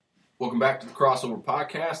Welcome back to the Crossover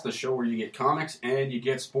Podcast, the show where you get comics and you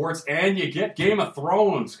get sports and you get Game of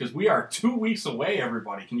Thrones, because we are 2 weeks away,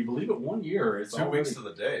 everybody. Can you believe it? 1 year. It's 2 weeks to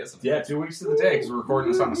the day, isn't it? Yeah, 2 weeks to the day, because we're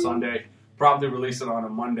recording this on a Sunday. Probably release it on a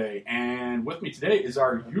Monday. And with me today is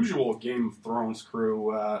our usual Game of Thrones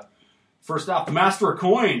crew. First off, the Master of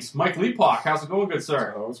Coins, Mike Leapock. How's it going, good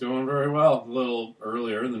sir? Oh, it's going very well. A little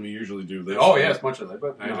earlier than we usually do this. Oh, yeah, it's much of that.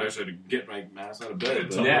 But I actually had to get my ass out of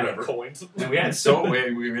bed. Yeah. Whatever. Coins. And we had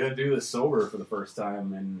we had to do this sober for the first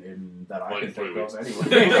time in that I can think of anyway.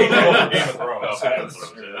 Game of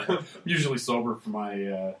Thrones. Usually sober for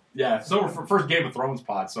my sober for first Game of Thrones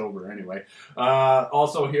pod sober anyway.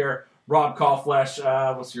 Also here, Rob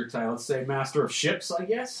Callflesh, what's your title? Let's say Master of Ships, I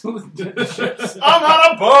guess. Ships. I'm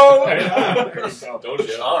on a boat! Don't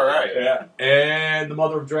you? All right. Yeah. And the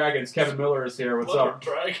Mother of Dragons, Kevin Miller, is here. What's up?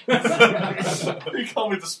 You call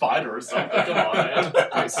me the spider or something. Come on,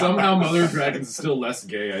 man. Somehow Mother of Dragons is still less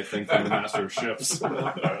gay, I think, than the Master of Ships.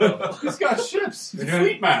 He's got ships. He's a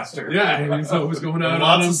fleet master. Yeah, he's always going out Lots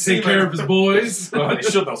on him, of take seamen. care of his boys. Oh, they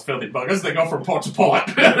shoot those filthy buggers. They go from pot to pot.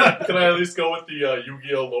 Can I at least go with the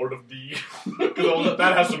Yu-Gi-Oh! Lord of D? Because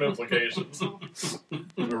that has some implications.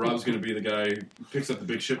 Rob's going to be the guy who picks up the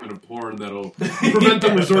big shipment of porn that'll prevent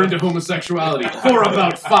them resorting to homosexuality for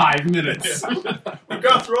about 5 minutes. We've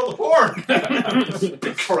gone through all the porn.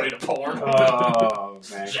 Great porn. Oh,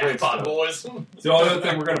 man. Jackpot, boys. The other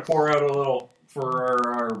thing, we're going to pour out a little for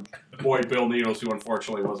our boy Bill Needles, who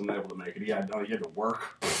unfortunately wasn't able to make it. He had to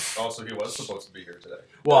work. Also, he was supposed to be here today.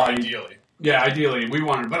 Well, ideally. Yeah, ideally, we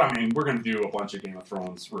wanted, but I mean, we're going to do a bunch of Game of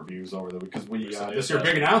Thrones reviews over the week, because this year,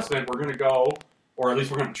 big announcement, we're going to go, or at least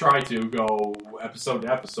we're going to try to go episode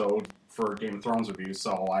to episode for Game of Thrones reviews,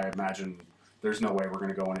 so I imagine there's no way we're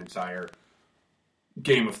going to go an entire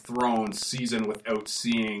Game of Thrones season without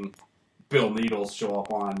seeing Bill Needles show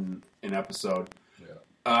up on an episode.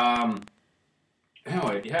 Yeah.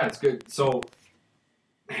 Anyway, yeah, it's good. So,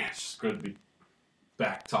 man, it's just good to be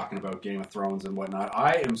back talking about Game of Thrones and whatnot.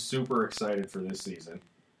 I am super excited for this season.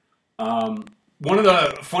 One of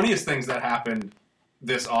the funniest things that happened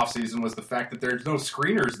this offseason was the fact that there's no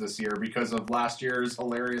screeners this year because of last year's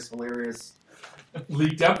hilarious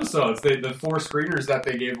leaked episodes. The 4 screeners that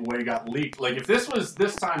they gave away got leaked. Like, if this was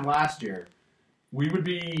this time last year, we would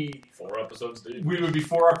be 4 episodes deep. We would be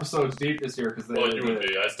 4 episodes deep this year because you would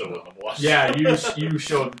be. I still wouldn't have watched. Yeah, you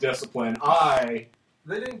showed discipline.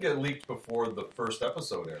 They didn't get leaked before the first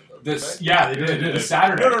episode aired, though. They did. The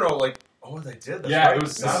Saturday. No. Like, they did. That's right. It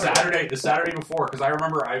was the Saturday before, because I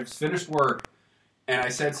remember I finished work and I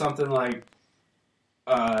said something like,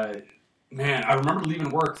 man, I remember leaving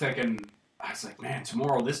work thinking, I was like, man,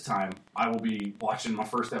 tomorrow this time I will be watching my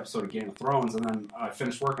first episode of Game of Thrones. And then I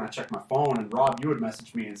finished work and I checked my phone, and Rob, you had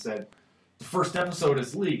messaged me and said, the first episode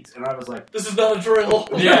is leaked. And I was like, this is not a drill.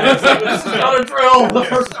 Yeah, this is not a drill. The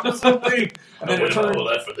first episode leaked. And then it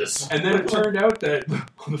turned out that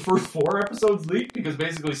the first 4 episodes leaked, because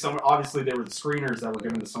basically obviously they were the screeners that were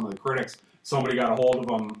given to some of the critics. Somebody got a hold of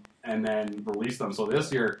them and then released them. So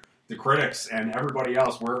this year, the critics and everybody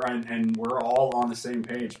else, we're all on the same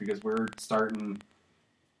page, because we're starting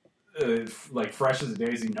like fresh as a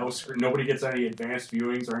daisy. Nobody gets any advanced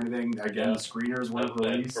viewings or anything. Again, the screeners weren't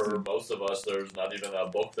released. And for most of us, there's not even a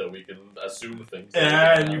book that we can assume things.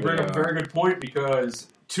 And you bring up a very good point, because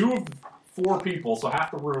 2 of 4 people, so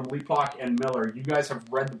half the room, Leapock and Miller, you guys have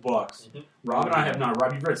read the books. Mm-hmm. Rob and I have not.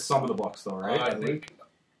 Rob, you've read some of the books, though, right? I think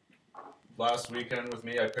last weekend with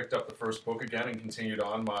me, I picked up the first book again and continued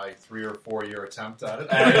on my 3 or 4 year attempt at it.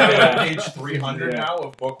 I'm at page 300 now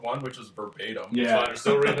of book 1, which is verbatim. Yeah. So you're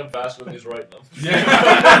still reading them faster than he's writing them. Yeah.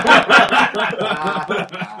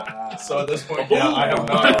 So at this point, I have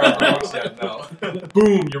not read the books yet, no.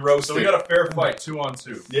 Boom, you roasted. So we got a fair fight,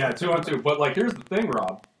 2-on-2. Yeah, 2-on-2. But, like, here's the thing,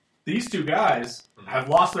 Rob. These 2 guys have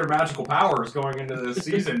lost their magical powers going into this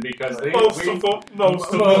season, because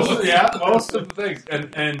most of the things,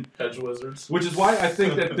 and hedge wizards, which is why I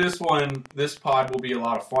think that this pod will be a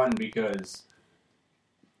lot of fun, because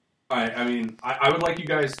I would like you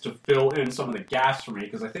guys to fill in some of the gaps for me,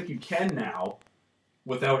 because I think you can now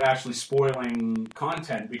without actually spoiling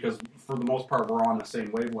content, because for the most part we're on the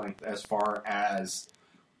same wavelength as far as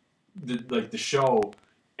the show.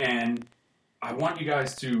 And I want you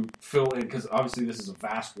guys to fill in, because obviously this is a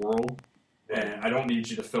vast world, and I don't need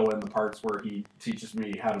you to fill in the parts where he teaches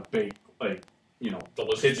me how to bake, like,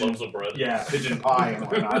 delicious loaves of bread. Yeah, pigeon pie and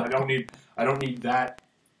whatnot. I don't need that.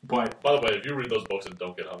 But by the way, if you read those books and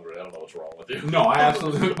don't get hungry, I don't know what's wrong with you. No, I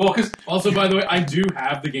absolutely. Well, because also, by the way, I do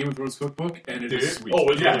have the Game of Thrones cookbook, and it is sweet. Oh,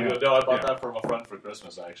 it's really good. No, I bought that from a friend for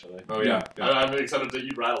Christmas, actually. Oh yeah. I'm excited to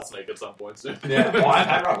eat rattlesnake at some point soon. Yeah, well, I've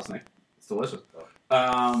had rattlesnake. It's delicious.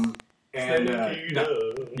 And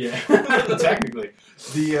yeah, technically,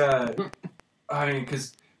 because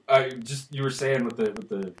you were saying with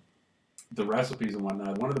the recipes and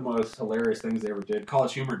whatnot. One of the most hilarious things they ever did.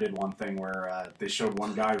 College Humor did one thing where they showed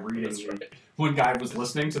one guy reading. Right. One guy was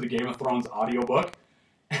listening to the Game of Thrones audiobook.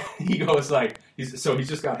 He goes he's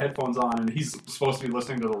just got headphones on and he's supposed to be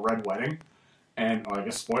listening to the Red Wedding. And I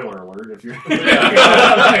guess spoiler alert if you're. By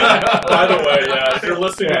the way, if you're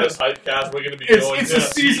listening to this hypecast, we're going to be going it's to a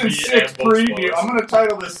season 6 preview. I'm going to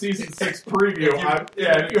title this season 6 preview.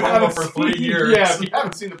 If you haven't for 3 years. Yeah, if you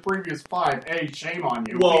haven't seen the previous 5, shame on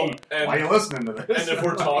you. Well, why are you listening to this? And if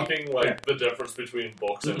we're talking the difference between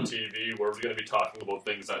books and TV, we're going to be talking about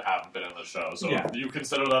things that haven't been in the show. So if you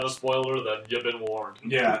consider that a spoiler, then you've been warned.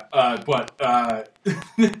 Yeah,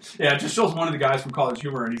 it just shows one of the guys from College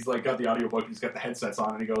Humor, and he's got the audiobook. He's got the headsets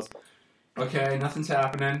on, and he goes, "Okay, nothing's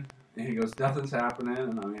happening." And he goes, "Nothing's happening."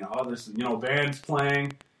 And there's band's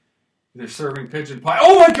playing. They're serving pigeon pie.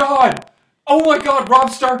 Oh my god!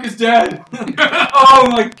 Rob Stark is dead. Oh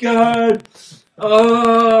my god!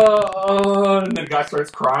 And the guy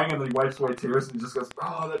starts crying, and then he wipes away tears, and he just goes,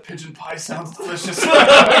 "Oh, that pigeon pie sounds delicious."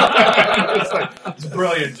 It's a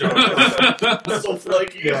brilliant joke. That's so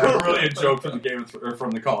flaky. Yeah, a brilliant joke from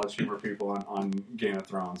from the College Humor people on Game of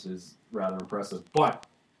Thrones is rather impressive. But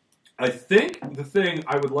I think the thing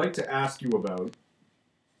I would like to ask you about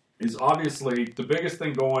is obviously the biggest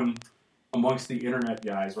thing going amongst the internet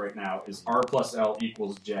guys right now is R plus L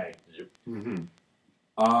equals J. Yep. Mm-hmm.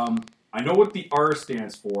 I know what the R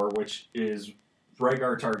stands for, which is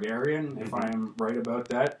Rhaegar Targaryen, if I am right about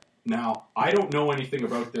that. Now, I don't know anything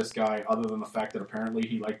about this guy other than the fact that apparently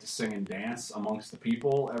he liked to sing and dance amongst the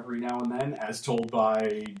people every now and then, as told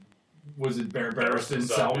by, was it Barristan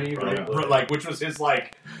Selmy? Right? Which was his,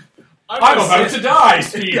 I'm about to die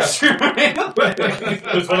speech. It's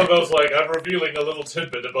one of those, I'm revealing a little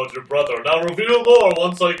tidbit about your brother. Now reveal more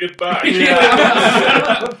once I get back.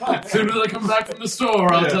 As soon as I come back from the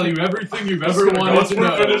store, I'll tell you everything you've ever wanted to know.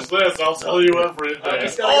 Once we finish this, I'll tell you everything. I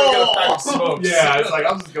just gotta go get a pack of smokes. Yeah, it's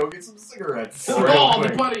I'll just go get some cigarettes. All the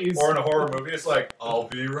buddies. Or in a horror movie, it's I'll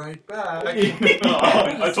be right back.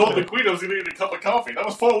 I told the queen I was going to get a cup of coffee. That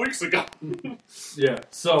was 4 weeks ago. Yeah,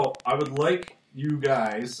 so I would like you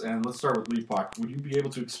guys, and let's start with Leafpock, would you be able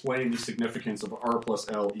to explain the significance of R plus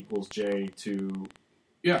L equals J to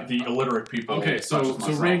the illiterate people? Okay, so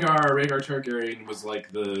Rhaegar Targaryen was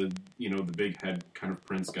the big head kind of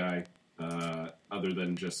prince guy, other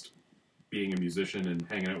than just being a musician and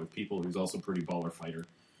hanging out with people. He's also a pretty baller fighter.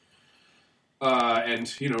 And,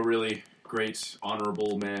 really great,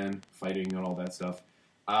 honorable man, fighting and all that stuff.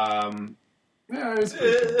 It was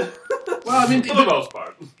pretty cool. Well, for the most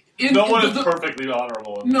part. No one is perfectly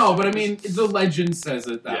honorable. No, but the legend says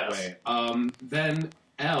it that way. Then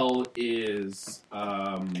L is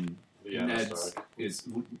Ned's.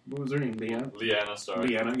 What was her name? Lyanna Stark.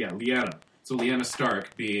 Lyanna. So Lyanna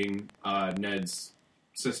Stark being Ned's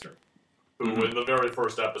sister. Who, in the very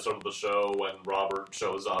first episode of the show, when Robert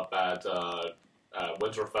shows up at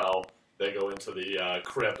Winterfell, they go into the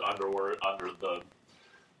crypt under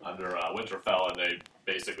Winterfell, and they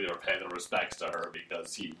basically are paying their respects to her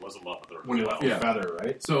because he was in love with her. When he left Feather,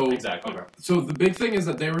 right? So exactly. Okay. So the big thing is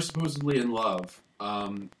that they were supposedly in love,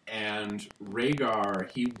 and Rhaegar,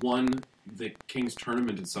 he won the King's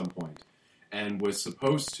Tournament at some point, and was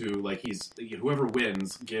supposed to whoever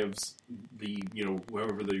wins gives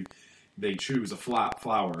whoever they choose a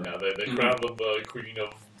flower. Yeah, they crowned him the Queen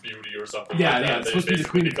of Beauty or something. It's supposed to be the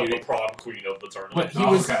Queen of Beauty. The prom queen of the tournament.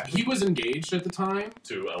 But he was engaged at the time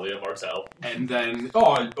to Elia Martell, and then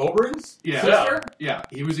Oberyn's sister. Yeah,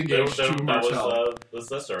 he was engaged to Martell. That was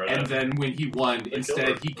the sister. And then when he won,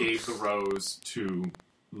 instead he gave the rose to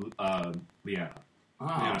Lyanna.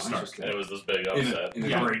 Stark. It was this big upset.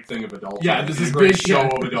 In a great thing of adultery. Yeah, this is great show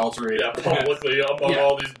of adultery. Yeah, publicly among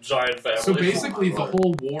all these giant families. So basically, the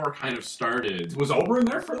whole war kind of started. Was Oberyn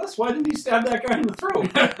there for this? Why didn't he stab that guy in the throat?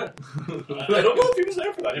 I don't know if he was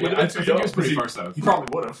there for that. I think he was pretty far south. He probably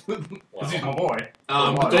would have. Because he's my boy.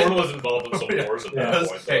 Dorne was involved in some wars at that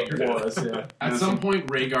point. At some point,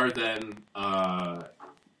 Rhaegar then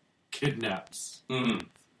kidnaps Lyanna.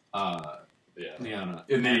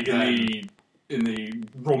 In the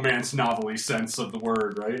romance novel-y sense of the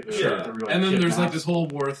word, right? Sure. And then there's this whole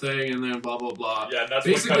war thing, and then blah blah blah. Yeah, and that's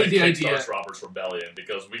basically what the idea. Starts Robert's rebellion,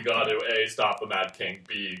 because we got to A, stop the Mad King,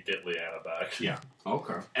 B, get Lyanna back. Yeah.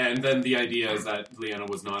 Okay. And then the idea is that Lyanna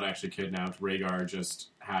was not actually kidnapped. Rhaegar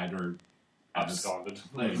just had her absconded.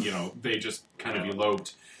 They just kind of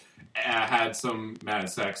eloped, had some mad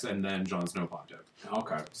sex, and then Jon Snow popped out.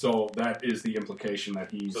 Okay, so that is the implication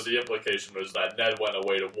that he's... So the implication was that Ned went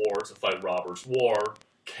away to war to fight Robert's war,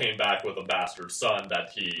 came back with a bastard son that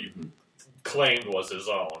he claimed was his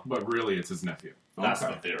own. But really, it's his nephew. That's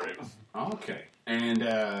the theory. Okay. And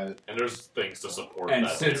there's things to support and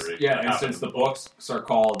that since, theory. Yeah, and since the books are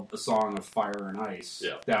called A Song of Fire and Ice,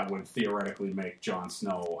 that would theoretically make Jon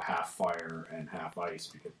Snow half fire and half ice,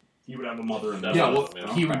 because he would have a mother and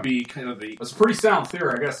he would be kind of the... That's a pretty sound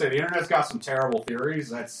theory, I gotta say. The internet's got some terrible theories.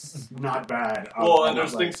 That's not bad. Well, and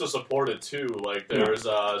there's things to support it, too. Like, there's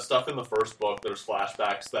stuff in the first book, there's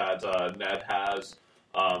flashbacks that Ned has,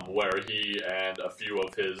 where he and a few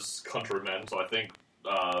of his countrymen, so I think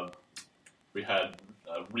we had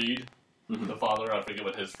Reed, the father, I forget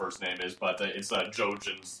what his first name is, but it's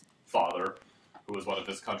Jojen's father, who was one of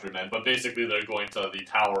his countrymen. But basically they're going to the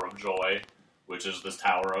Tower of Joy, which is this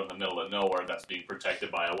tower in the middle of nowhere that's being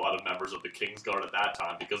protected by a lot of members of the Kingsguard at that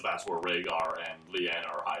time, because that's where Rhaegar and Lyanna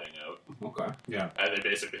are hiding out. Okay. Yeah. And they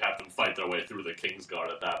basically have to fight their way through the Kingsguard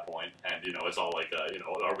at that point. And, it's all like,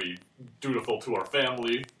 are we dutiful to our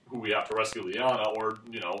family, who we have to rescue Lyanna, or,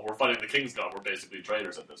 we're fighting the Kingsguard, we're basically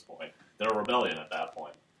traitors at this point. They're a rebellion at that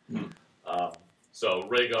point. So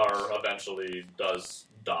Rhaegar eventually does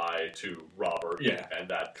die to Robert, and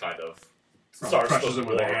that kind of starts crushes him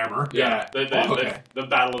with a hammer. Yeah, the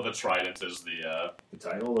Battle of the Trident is the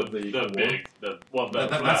title of the big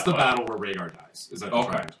that's the battle where Rhaegar dies. Is that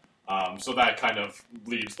correct? So that kind of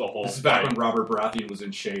leads the whole. This is back when Robert Baratheon was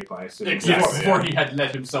in shape, I assume. Exactly. Before he had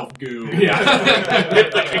let himself go. Yeah.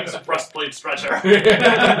 Hit the king's breastplate stretcher.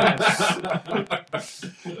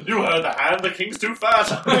 You heard the hand. The king's too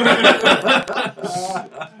fat.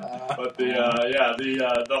 But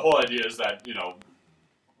the whole idea is that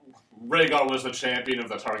Rhaegar was the champion of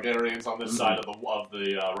the Targaryens on this side of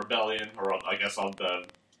the rebellion, or I guess on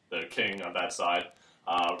the king on that side.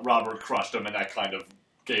 Robert crushed him, and that kind of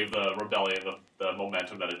gave the rebellion the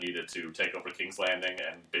momentum that it needed to take over King's Landing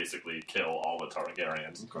and basically kill all the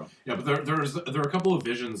Targaryens. Okay. Yeah, but there are a couple of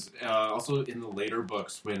visions also in the later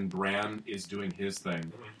books when Bran is doing his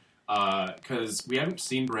thing, because we haven't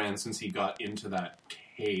seen Bran since he got into that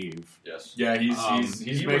cave. Yes. Yeah,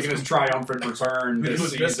 he's making his triumphant return this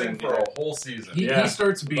was season. For a whole season. He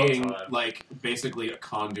starts being like basically a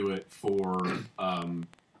conduit for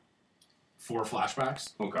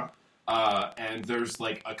flashbacks. Okay. And there's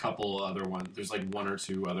like a couple other ones. There's like one or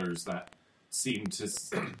two others that seem to.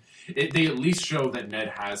 They at least show that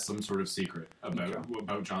Ned has some sort of secret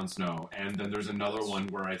about Jon Snow. And then there's another one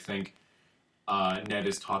where I think Ned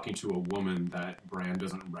is talking to a woman that Bran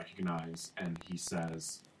doesn't recognize, and he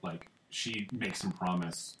says, like, she makes him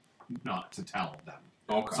promise not to tell them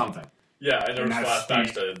something. Yeah, and there's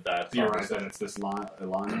flashbacks to that. Theorize that it's this Lana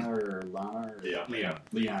or Lyanna.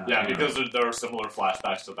 Yeah, because there are similar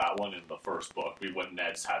flashbacks to that one in the first book. When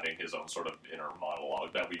Ned's having his own sort of inner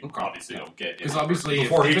monologue that we obviously don't get. Because obviously,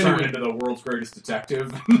 before he turned into the world's greatest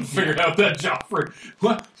detective, figured out that Joffrey,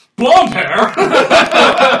 what? Blonde hair.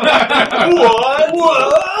 What?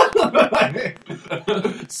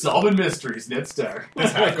 Solving mysteries, Ned Stark.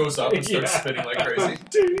 His hat goes up and starts spinning like crazy.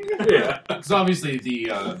 Yeah. Because obviously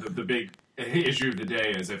the big issue of the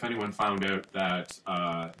day is if anyone found out that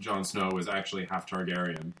Jon Snow is actually half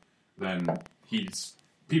Targaryen, then he's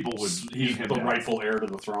the rightful heir to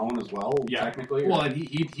the throne as well. Yeah. Technically. Well,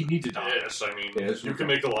 he'd need to die. Yes, I mean, you can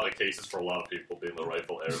make a lot of cases for a lot of people being the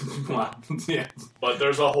rightful heir. Yeah. But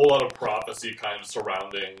there's a whole lot of prophecy kind of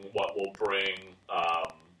surrounding what will bring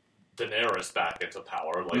Daenerys back into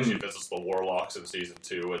power. Like, she visits the Warlocks in Season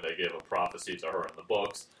 2, and they give a prophecy to her in the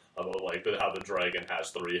books about, like, how the dragon has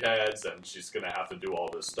 3 heads, and she's going to have to do all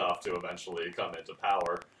this stuff to eventually come into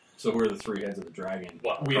power. So we're the 3 heads of the dragon.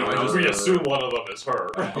 Well, we assume one of them is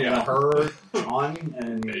her. Yeah, her, Jon,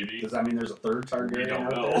 and maybe. Does that mean there's a third Targaryen? We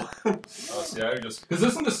don't know. Because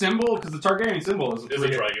isn't the symbol? Because the Targaryen symbol is a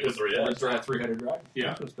dragon with 3 heads. It's a 3-headed dragon.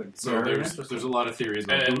 Yeah. So there's a lot of theories.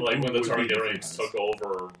 About and like when the Targaryens took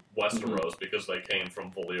over Westeros because they came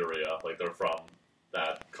from Valyria, like they're from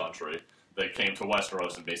that country. They came to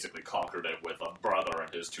Westeros and basically conquered it with a brother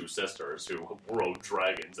and his 2 sisters who rode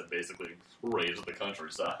dragons and basically raised the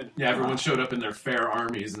countryside. Yeah, everyone showed up in their fair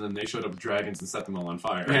armies, and then they showed up with dragons and set them all on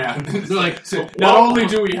fire. Yeah. They're like, not only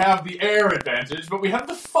do we have the air advantage, but we have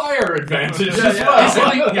the fire advantage as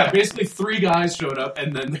well. Basically 3 guys showed up,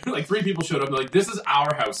 and then like 3 people showed up, and they're like, this is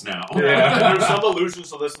our house now. Yeah. And there's some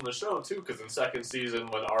allusions to this in the show, too, because in 2nd season,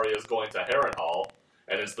 when Arya's going to Harrenhal,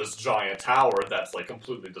 and it's this giant tower that's, like,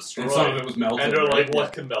 completely destroyed. And some of it was melted. And they're like,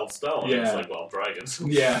 what can melt stone? Yeah. And it's like, well, dragons.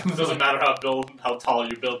 Yeah. It doesn't matter how tall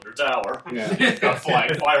you build your tower. Yeah. You've got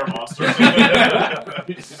flying fire monsters.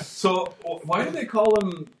 So, why do they call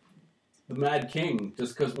him the Mad King,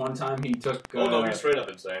 just because one time he took. Oh no, he's straight up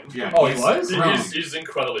insane. Yeah. Oh, he was. He's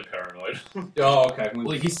incredibly paranoid. Oh, okay.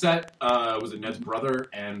 Well, he set was it Ned's brother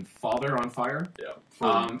and father on fire? Yeah.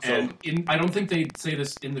 I don't think they say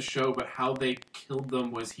this in the show, but how they killed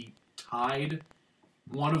them was he tied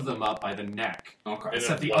one of them up by the neck, and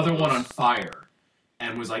set the other one on fire,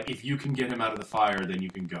 and was like, "If you can get him out of the fire, then you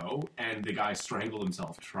can go." And the guy strangled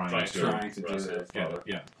himself trying to do that.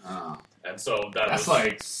 Yeah. And so that's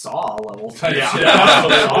like Saw level type shit.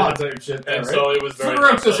 Saw type shit. And right? so it was very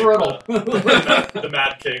much this riddle. The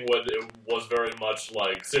Mad King was very much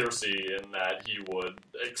like Cersei in that he would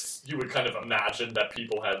kind of imagine that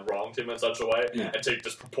people had wronged him in such a way and take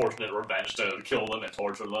disproportionate revenge to kill them and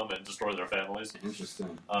torture them and destroy their families.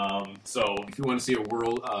 Interesting. So if you want to see a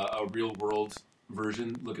real world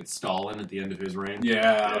version, look at Stalin at the end of his reign.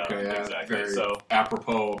 Yeah. Exactly. Very so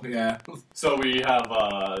apropos. Yeah. So we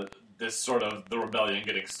have this sort of the rebellion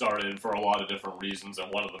getting started for a lot of different reasons,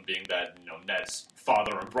 and one of them being that Ned's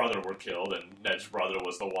father and brother were killed, and Ned's brother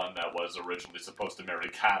was the one that was originally supposed to marry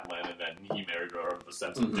Catelyn, and then he married her out of a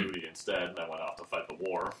sense of duty instead, and then went off to fight the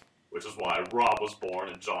war, which is why Robb was born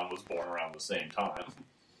and Jon was born around the same time.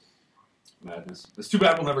 Madness. It's too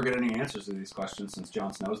bad we'll never get any answers to these questions since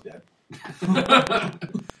Jon Snow's dead.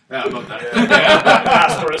 Yeah, about that.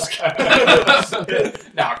 Asterisk.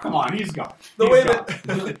 Nah, come on, he's gone.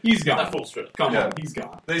 He's gone. That full strip. Come on, he's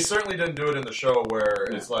gone. They certainly didn't do it in the show where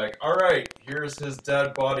it's like, all right, here's his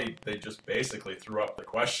dead body. They just basically threw up the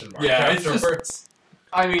question mark afterwards.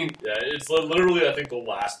 I mean, it's literally, I think, the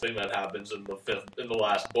last thing that happens in the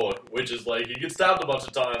last book, which is like he gets stabbed a bunch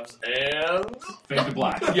of times and fade to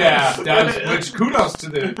black. Yeah, which kudos to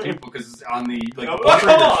the people because on the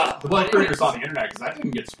blood creators on the internet because that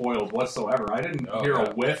didn't get spoiled whatsoever. I didn't hear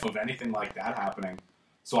a whiff of anything like that happening.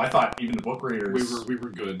 So I thought even the book readers we were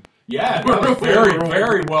good. Yeah, that was very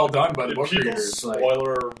very well done by the book readers.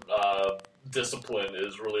 Spoiler. Discipline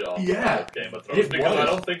is really awesome in Game of Thrones because I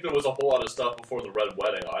don't think there was a whole lot of stuff before the Red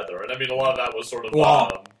Wedding either, and I mean a lot of that was sort of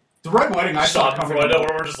the Red Wedding I saw coming. Where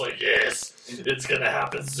we're just like, yes, it's gonna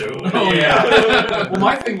happen soon. Oh yeah. Well,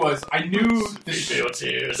 my thing was I knew feel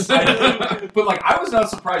tears, but like I was not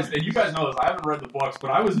surprised. And you guys know this. I haven't read the books,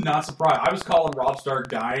 but I was not surprised. I was calling Robb Stark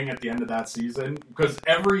dying at the end of that season because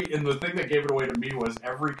the thing that gave it away to me was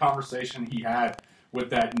every conversation he had with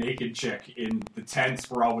that naked chick in the tents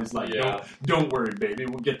were always like, don't worry, baby,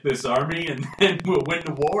 we'll get this army and then we'll win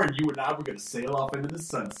the war and you and I, we're going to sail off into the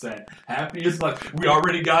sunset. Happy as like, we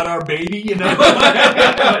already got our baby,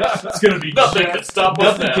 It's going to be nothing can stop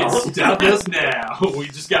us now. Nothing can stop us now. We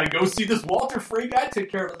just got to go see this Walter Frey guy, take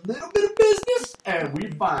care of a little bit of business, and we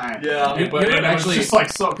fine. Yeah. But it actually, was just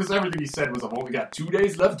like, so, because everything he said was, I've only got 2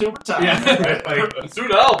 days left to retire. Yeah. Right? Like,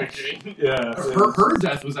 soon I'll be king. Yeah. Her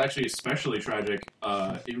death was actually especially tragic.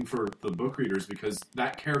 Even for the book readers, because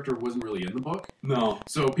that character wasn't really in the book. No.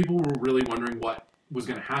 So people were really wondering what was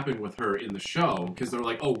going to happen with her in the show, because they're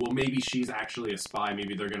like, oh, well, maybe she's actually a spy.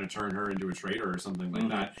 Maybe they're going to turn her into a traitor or something like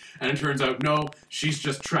that. And it turns out, no, she's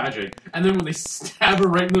just tragic. And then when they stab her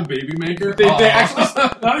right in the baby maker... They actually...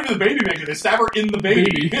 Not even the baby maker. They stab her in the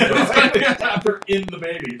baby. They stab her in the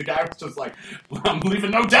baby. The guy was just like, well, I'm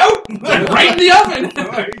leaving no doubt. Right in the oven.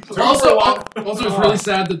 Also, it's really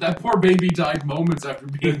sad that poor baby died moments after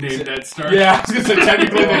being named Ned Stark. Yeah, I was going to say,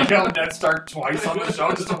 technically they killed Ned Stark twice on the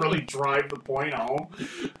show just to really drive the point home.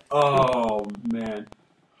 Oh, man.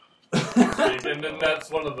 And then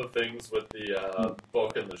that's one of the things with the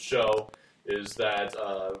book and the show is that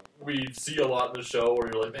we see a lot in the show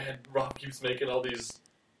where you're like, man, Robb keeps making all these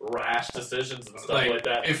rash decisions and stuff like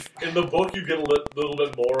that. In the book, you get a little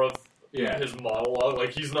bit more of his monologue.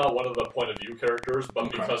 Like, he's not one of the point of view characters,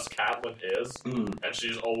 but because Catelyn is, and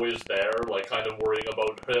she's always there, like, kind of worrying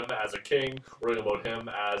about him as a king, worrying about him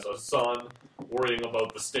as a son, worrying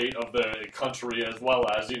about the state of the country, as well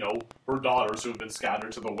as, her daughters who've been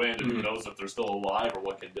scattered to the wind, and who knows if they're still alive or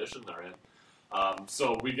what condition they're in.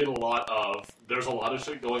 So we get there's a lot of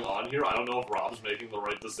shit going on here. I don't know if Robb's making the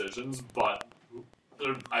right decisions, but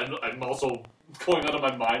I'm also going out of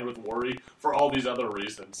my mind with worry for all these other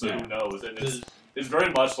reasons, so who knows? And it's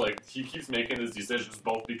very much like he keeps making his decisions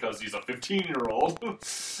both because he's a 15-year-old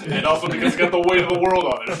and also because he's got the weight of the world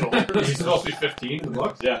on his shoulders. He's supposed to be 15 in the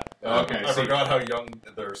book? Yeah. Okay. I forgot how young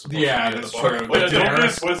they're supposed to be in the that's book. true. But don't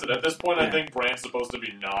get twisted. At this point, I think Bran's supposed to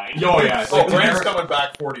be 9. Oh, yeah. Bran's coming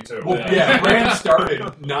back 42. Well, Bran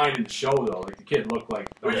started 9 in the show, though. Like, the kid looked like...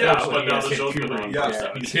 but now the show's been on.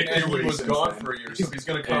 And he was gone for a year, so he's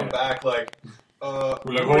going to come back like...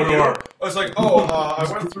 We're like, Hodor. I was like, I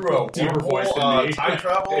went through a Deeper voice than wormhole, me. time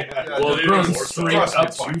travel. Yeah. Well, just even Grows more straight Trust me, up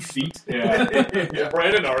it's fine. 2 feet. Yeah. Well,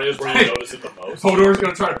 Brandon Arya is where you notice it the most. Hodor's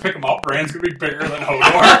gonna try to pick him up. Brand's gonna be bigger than Hodor.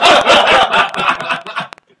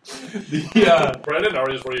 Brandon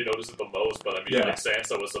Arya is where you notice it the most, but I mean, Yeah. like,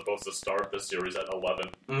 Sansa was supposed to start this series at 11,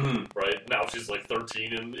 Mm-hmm. right? Now she's like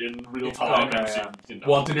 13 in real time, Okay, and she, yeah. you know,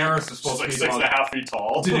 Well, Daenerys is she's supposed like to be the 6.5 feet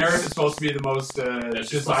tall. Daenerys is supposed to be the most she's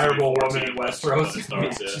desirable supposed to woman be in 14 when Westeros. it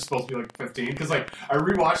starts, yeah. She's supposed to be like 15. Because like I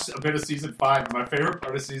rewatched a bit of season 5. And my favorite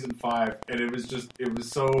part of season 5, and it was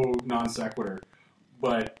so non sequitur.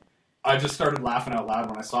 But I just started laughing out loud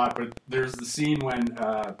when I saw it. But there's the scene when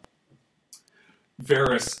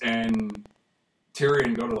Varys and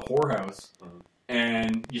Tyrion go to the whorehouse.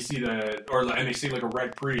 And you see and they see like a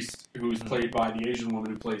red priest who's played by the Asian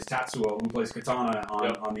woman who plays Tatsuo, who plays Katana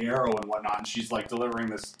on the Arrow and whatnot, and she's like delivering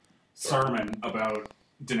this sermon about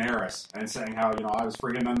Daenerys and saying how I was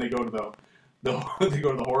freaking. And then they go to the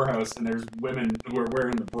whorehouse and there's women who are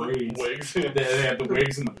wearing the braids, Wigs. they have the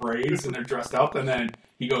wigs and the braids and they're dressed up, and then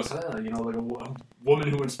he goes, like a woman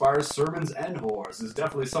who inspires sermons and whores is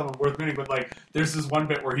definitely someone worth meeting. But like, there's this one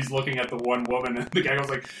bit where he's looking at the one woman, and the guy goes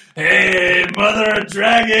like, "Hey, mother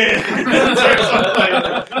dragon,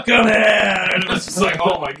 come here!" And it's just like,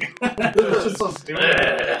 oh my god, it's just so stupid.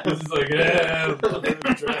 It's just like, yeah, mother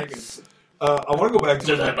dragon. I want to go back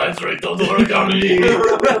to I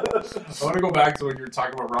want to go back to when you were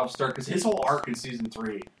talking about Robb Stark, because his whole arc in season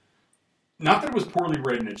 3, not that it was poorly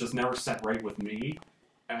written, it just never set right with me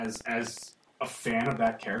as a fan of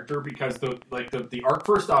that character, because the arc,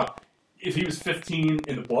 first off, if he was 15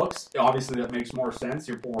 in the books, obviously that makes more sense.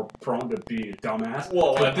 You're more prone to being a dumbass.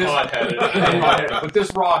 Well, but and hot-headed. But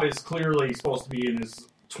this Robb is clearly supposed to be in his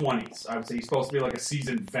 20s. I would say he's supposed to be like a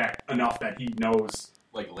seasoned vet enough that he knows.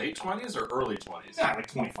 Like late 20s or early 20s? Yeah, like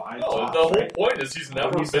 25. No, tops, the whole right? point is he's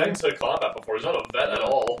never been to combat before. He's not a vet at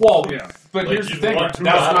all. Well, Yeah. but Like, here's the you thing. want That's to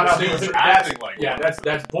not how see things what are you're acting acting like. Yeah,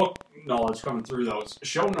 that's book knowledge coming through, though.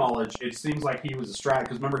 Show knowledge, it seems like he was a strat,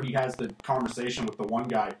 because remember he has the conversation with the one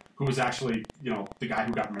guy who was actually, the guy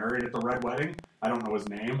who got married at the Red Wedding. I don't know his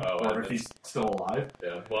name, or if he's still alive.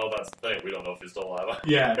 Yeah, well, that's the thing. We don't know if he's still alive.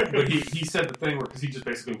 Yeah, but he said the thing because he just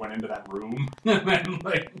basically went into that room, and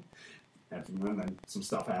then some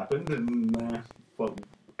stuff happened, and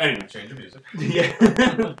anyway. Change of music. Yeah,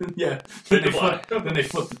 yeah. Then they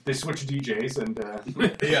switched DJs, and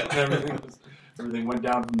everything went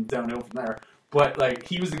downhill from there. But like,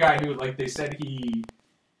 he was the guy who, like, they said he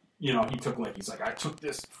took, like, he's like, I took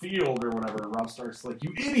this field or whatever. And Robb Stark's like,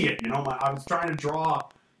 you idiot! I was trying to draw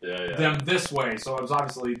them this way, so it was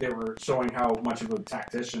obviously they were showing how much of a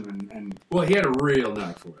tactician and Well, he had a real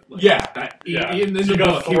knack for it. Like, yeah. In the He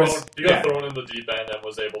book, he was got thrown in the deep end and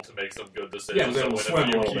was able to make some good decisions was and able to win swim a a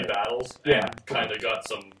few little key bit. battles. Yeah. And kind of got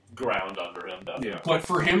some ground under him. Definitely. Yeah. But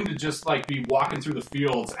for him to just like be walking through the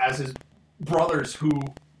fields as his brothers who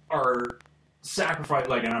are sacrificed,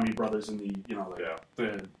 like, and I mean brothers in the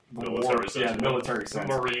the Military sense. the military sense.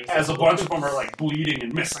 Marines. As a bunch of them are like bleeding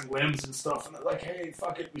and missing limbs and stuff, and they're like, "Hey,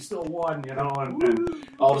 fuck it, we still won," and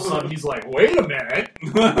all of a sudden he's like, "Wait a minute,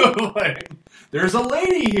 like, there's a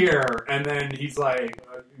lady here," and then he's like,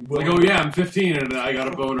 oh yeah, I'm 15 and I got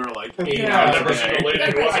a boner like 8 Yeah, I've hours never a seen day. a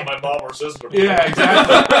lady who wasn't my mom or sister. Yeah,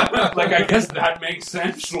 exactly. Like, I guess that makes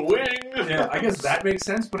sense. Swing. Yeah, I guess that makes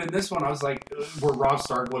sense. But in this one, I was like, where Robb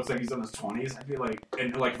Stark looks like he's in his 20s, I'd be like,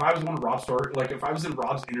 and like, if I was one of Robb Stark, like, if I was in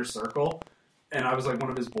Robb's inner circle, and I was like one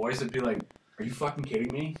of his boys, I'd be like, are you fucking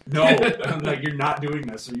kidding me? No, like, you're not doing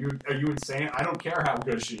this. Are you insane? I don't care how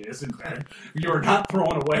good she is in bed. You are not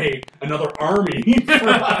throwing away another army for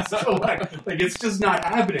us to like, it's just not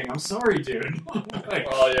happening. I'm sorry, dude. Like,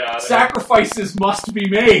 Oh yeah. sacrifices must be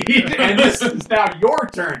made, and this is now your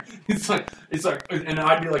turn. It's like, and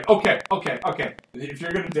I'd be like, okay. If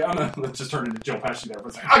you're gonna do, let's just turn into Joe Pesci there. But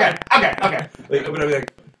it's like, okay. Like, but I'd be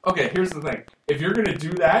like, okay, here's the thing. If you're gonna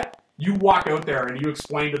do that, you walk out there and you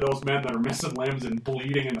explain to those men that are missing limbs and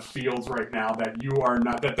bleeding in the fields right now that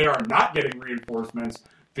they are not getting reinforcements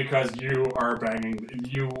because you are banging.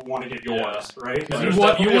 You want to get yours, right? Well, You there's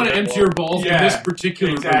want definitely to a bit empty more. your balls Yeah, in this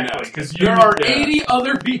particular exactly, brunette. 'cause There are yeah. 80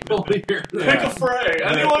 other people here. Pick a fray.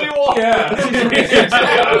 Anyone you want. Yeah,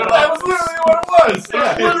 that was literally what it was.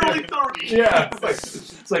 There's Yeah. literally 30. Yeah,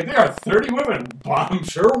 it's like there are 30 women. I'm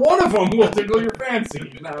sure one of them will tickle your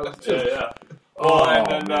fancy. No, it's just, Yeah. Well, Oh,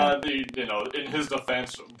 and then man. in his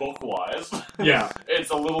defense, book-wise, yeah. it's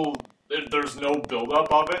a little there's no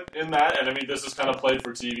build-up of it in that, and I mean, this is kind of played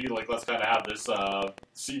for TV, like, let's kind of have this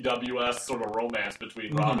CWS sort of romance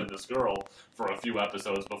between Rob and this girl for a few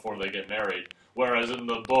episodes before they get married. Whereas in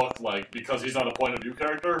the book, like, because he's not a point-of-view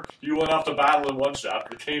character, he went off to battle in one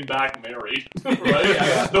chapter, came back married, right?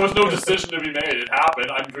 Yeah. There was no decision to be made. It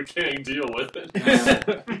happened. I'm kidding. Deal with it.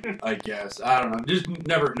 I guess. I don't know. Just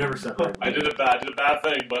never separate. I did a bad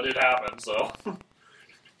thing, but it happened, so...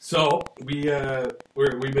 So we've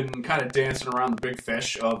been kind of dancing around the big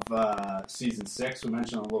fish of season 6. We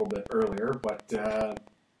mentioned it a little bit earlier, but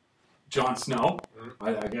Jon Snow.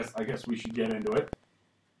 I guess we should get into it.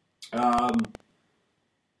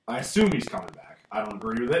 I assume he's coming back. I don't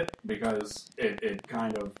agree with it because it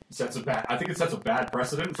kind of sets a bad. I think it sets a bad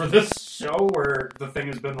precedent for this show where the thing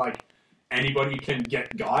has been like anybody can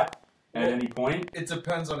get got at any point. It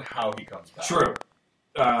depends on how he comes back. True.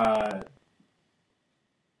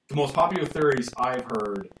 The most popular theories I've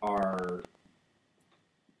heard are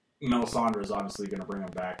Melisandre is obviously going to bring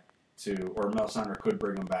him back or Melisandre could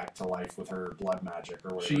bring him back to life with her blood magic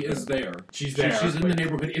or whatever. She is there. She's there. She's in the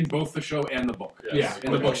neighborhood in both the show and the book. Yes. Yeah,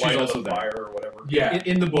 in the book she's also there. Fire or whatever. Yeah.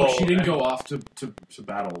 In the book, she didn't go off to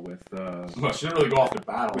battle with... Well, she didn't really go off to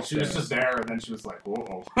battle. She was just there, and then she was like,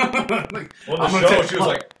 whoa. Like, well, in the show, she was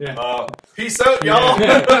like, peace out, y'all.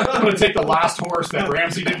 I'm going to take the last horse that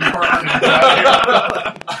Ramsay didn't burn.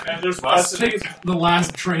 And there's take the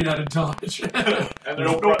last train out of Dodge. And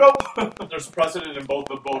there's precedent in both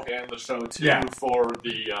the book and the show, too, for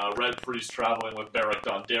the Red Priest traveling with Beric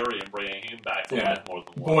Dondarrion and bringing him back to life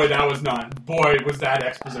more than once. Boy, was that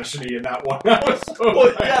exposition-y in that one. That was so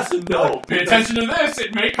well, yes and no. Pay attention to this.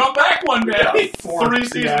 It may come back one day. Yeah, 3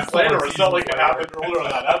 seasons later. It's not like it happened earlier in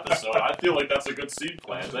that episode. I feel like that's a good seed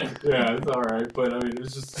planting. Yeah, it's alright. But, I mean, it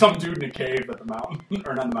was just some dude in a cave that the mountain,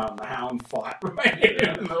 or not the mountain, the hound fought, right?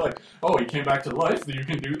 Yeah. And they're like, oh, he came back to life, you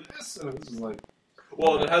can do this? And it was just like...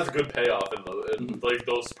 Well, and it has a good payoff like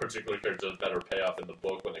those particular characters, better payoff in the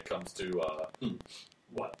book when it comes to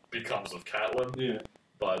what becomes of Catelyn. Yeah,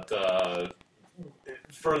 but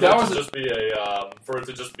for it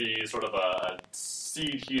to just be sort of a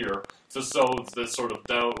seed here to sow this sort of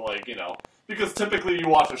doubt, like because typically you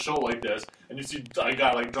watch a show like this and you see a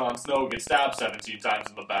guy like Jon Snow get stabbed 17 times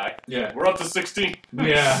in the back. Yeah, we're up to 16.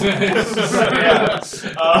 Yeah.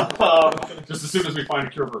 Just as soon as we find a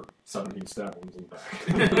cure for 17 stab wounds in the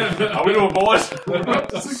back. How we doing, boys? We're up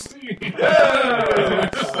to 16. Yeah.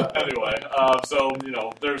 Anyway, so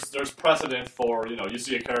there's precedent for you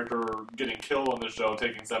see a character getting killed on the show,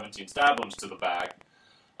 taking 17 stab wounds to the back.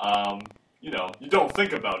 You don't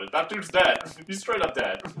think about it. That dude's dead. He's straight up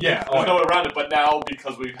dead. Yeah. There's no way around it. But now,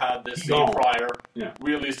 because we've had this scene prior,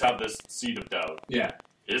 we at least have this seed of doubt. Yeah.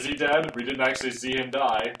 Is he dead? We didn't actually see him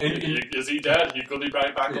die. Is he dead? He could be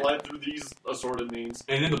back to life through these assorted means.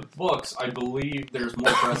 And in the books, I believe there's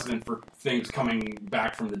more precedent for things coming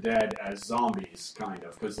back from the dead as zombies, kind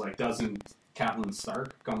of. Because, doesn't Catelyn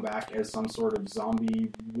Stark come back as some sort of zombie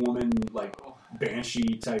woman,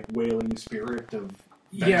 banshee-type wailing spirit of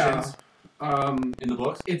vengeance? In the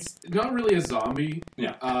books? It's not really a zombie.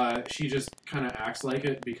 Yeah. She just kind of acts like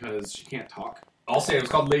it because she can't talk. I'll say it was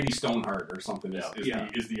called Lady Stoneheart or something Yeah.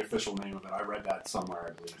 is the official name of it. I read that somewhere,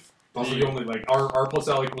 I believe. Those are the only, R plus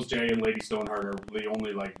L equals J and Lady Stoneheart are the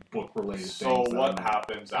only, book-related things. So what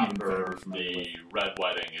happens after the Red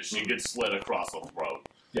Wedding is she gets slit across the throat.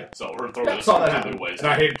 Yeah. So her throat is completely wasted. And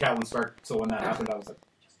I hated Catelyn Stark, so when that happened, I was like...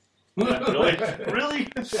 Really? Really?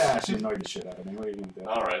 Yeah, she annoyed the shit out of me. What are you going to do?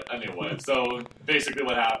 Alright, anyway, so basically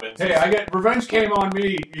what happens... Hey, revenge came on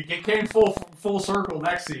me. It came full circle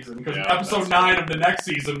next season, because episode 9 of the next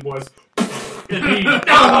season was...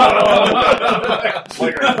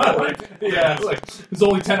 it's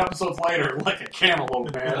only 10 episodes later, like a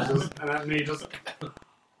cantaloupe, man. And then me just...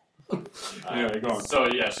 Anyway, go on. So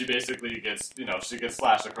she basically gets, she gets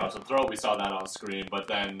slashed across the throat. We saw that on screen, but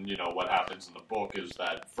then, what happens in the book is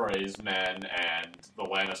that Frey's men and the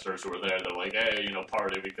Lannisters who were there, they're like, hey,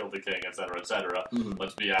 party, we killed the king, etc., etc.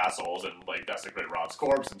 Let's be assholes and, desecrate Rob's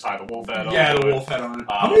corpse and tie the wolf head on it. Yeah, the wolf head on it.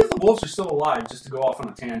 How many of the wolves are still alive, just to go off on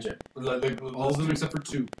a tangent? All of them except for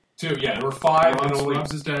 2. 2, yeah, there were 5.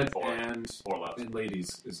 Rob's is dead, 4. and 4 left. And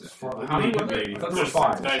Ladies is dead. How many were there? I thought there were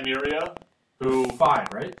 5. Nymeria. 5,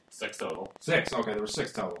 right? 6 total. 6, okay, there were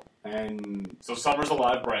 6 total. And... So Summer's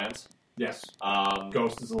alive, Brands. Yes.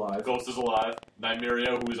 Ghost is alive.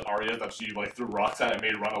 Nymeria, who is Arya, that she threw rocks at and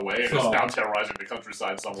made run away, and is now terrorizing the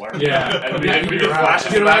countryside somewhere. Yeah. And we don't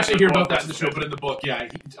actually hear about that in the show, but in the book,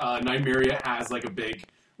 Nymeria has a big,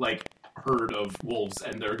 herd of wolves,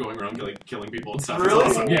 and they're going around killing people and stuff. Really?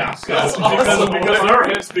 It's awesome. Yeah. That's awesome. Because there are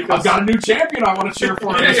hints. I've got a new champion I want to cheer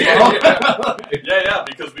for. Because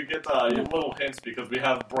we get little hints because we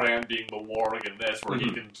have Bran being the warg in this, where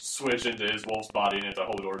he can switch into his wolf's body and into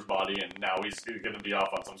Hodor's body, and now he's going to be off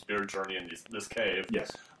on some spirit journey in this cave.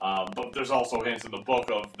 Yes. But there's also hints in the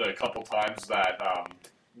book of the couple times that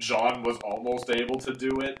Jon was almost able to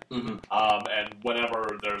do it. And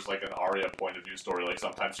whenever there's like an Arya point of view story, like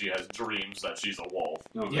sometimes she has dreams that she's a wolf.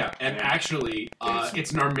 Okay. Yeah, and actually,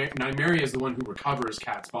 it's Nymeria is the one who recovers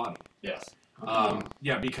Kat's body. Yes.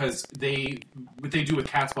 Yeah, because what they do with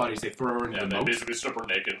cats' bodies, they throw her in the they moat. basically strip her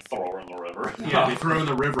naked and throw her in the river. Yeah, they throw her in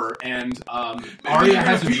the river, and Arya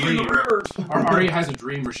has a dream. Arya has a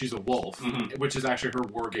dream where she's a wolf, which is actually her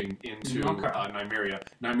warging into Nymeria.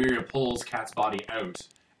 Nymeria pulls Kat's body out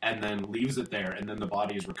and then leaves it there, and then the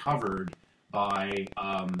body is recovered by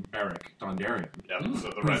Beric Dondarrion. Yeah, so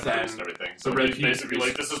the red priest and everything. So the red he's basically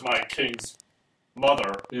like, this is my king's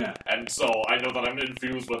mother. Yeah. And so I know that I'm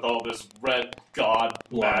infused with all this red god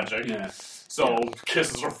magic. Yeah. So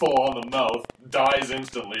kisses her full on the mouth, dies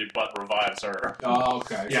instantly, but revives her. Oh,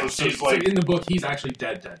 okay. Yeah, so she's like, in the book, he's actually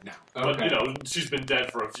dead now. But, she's been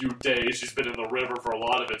dead for a few days. She's been in the river for a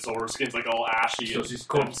lot of it, so her skin's like all ashy. So she's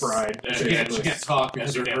corpse bride. She can't talk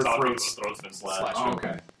because her throat's been slashed. Oh,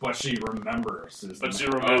 okay. But she remembers. And she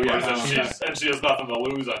has nothing to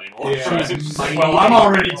lose anymore. Yeah. Well, I'm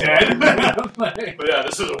already dead. But yeah, that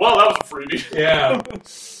was a freebie. Yeah.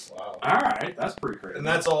 Wow. All right, that's pretty crazy. And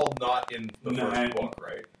that's all not in the first book,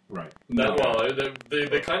 right? Right.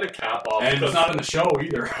 They kind of cap off. And it's not in the show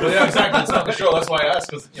either. Well, yeah, exactly. It's not the show. That's why I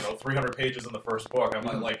asked, because, 300 pages in the first book. I'm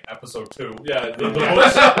at, like, episode 2. Yeah,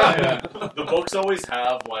 the books always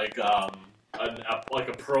have, like, a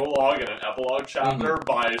prologue and an epilogue chapter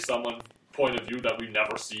by someone point of view that we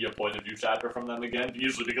never see a point of view chapter from them again,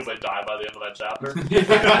 usually because they die by the end of that chapter.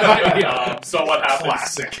 So what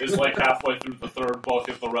happens is like halfway through the third book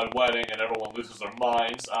is the Red Wedding and everyone loses their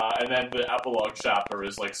minds, and then the epilogue chapter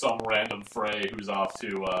is like some random Frey who's off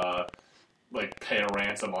to pay a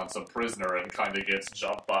ransom on some prisoner and kind of gets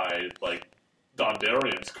jumped by like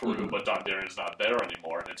Dondarrion's crew, but Dondarrion's not there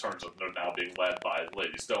anymore, and it turns out they're now being led by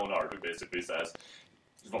Lady Stoneheart, who basically says,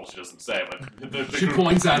 well, she doesn't say, but she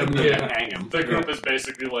points at him and then hang him. The group is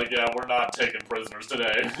basically like, yeah, we're not taking prisoners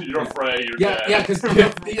today. You're Frey, you're dead. Yeah, because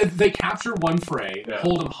they capture one Frey,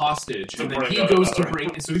 hold him hostage, and then he goes to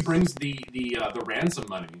bring. So he brings the ransom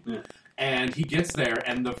money, and he gets there,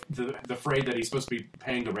 and the Frey that he's supposed to be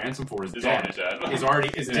paying the ransom for is dead. Already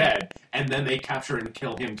dead. Dead, and then they capture and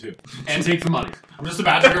kill him too, and take the money. I'm just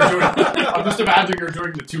imagining her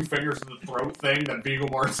doing the 2 fingers in the throat thing that Viggo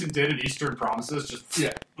Mortensen did in Eastern Promises. Just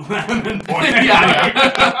and then pointing.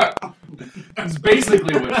 That's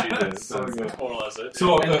basically what she did. So good. More or less it.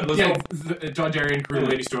 So the Dondarrion crew,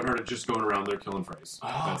 Lady Stoneheart, are just going around there killing Freys.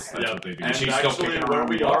 That's what they do. And she's actually, where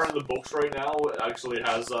we are in the books right now, actually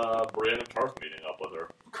has Brienne and Tarth meeting up with her.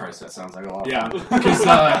 Christ, that sounds like a lot of fun.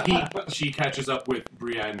 Because she catches up with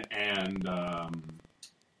Brienne and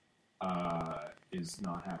is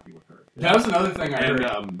not happy with her. That was another thing I heard.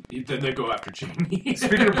 Then they go after Jaime.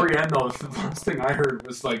 Speaking of Brienne, though, the first thing I heard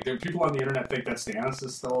was like, there people on the internet think that Stannis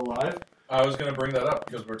is still alive. I was going to bring that up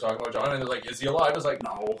because we were talking about Jon, and they're like, is he alive? I was like,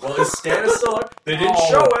 no. Well, is Stannis still alive? They didn't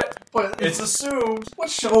show it, but it's assumed. What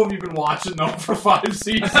show have you been watching, though, for 5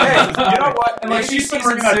 seasons? Hey, you know what? And like, she's been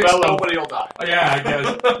ringing that bell. Nobody will die. Yeah, I guess.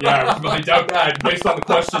 Yeah, I doubt that based on the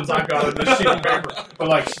questions I've got in this sheet of paper. But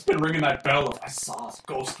like, she's been ringing that bell of, I saw a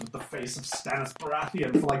ghost with the face of Stannis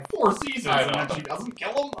Baratheon for like 4 seasons, and then she doesn't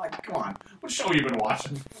kill him? Like, come on. What show you been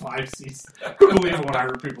watching for 5 seasons? I couldn't believe it when I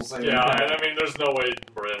heard people say that. Yeah, and I mean, there's no way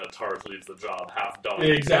Brienne of Tarth leaves the job half done.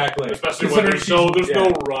 Exactly. Especially when there's no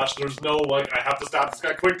rush. There's no, like, I have to stop this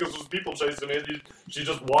guy quick because there's people chasing me. She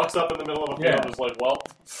just walks up in the middle of the field and is like, well,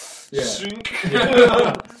 Fat.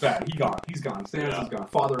 He's gone. Stannis is gone.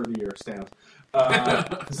 Father of the year, Stannis.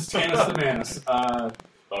 Stannis the Manus.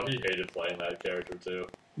 He hated playing that character, too.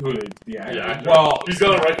 Yeah. Well, he's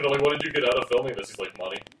got a record of, like, what did you get out of filming this? He's like,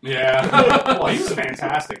 money. Yeah. Well, he was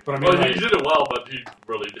fantastic. But I mean, he did it well, but he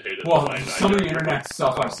really hated playing that some of the internet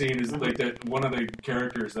stuff I've seen is like that one of the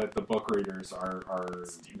characters that the book readers are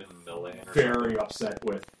very upset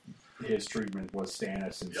with his treatment was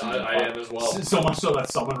Stannis. And I am as well. So much so that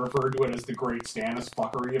someone referred to it as the Great Stannis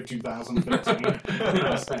Fuckery of 2015.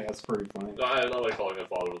 That's pretty funny. I like calling it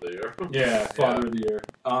Father of the Year. Yeah, Father of the Year.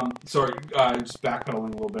 Sorry, just backpedaling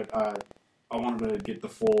a little bit. I wanted to get the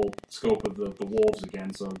full scope of the wolves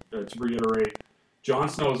again. So to reiterate, Jon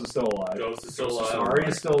Snow is still alive. Ghost is still alive. Arya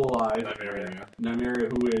is still alive.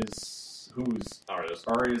 Nymeria,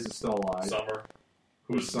 Arya is still alive. Summer.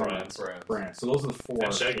 Who's son? Bran. So those are the 4.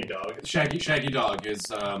 And Shaggy Dog. Shaggy Dog is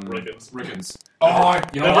Rickens. Oh,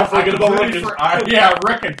 you know Never what? forget about Rickens. Yeah,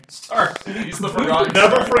 Rickens. Sorry. He's the forgotten.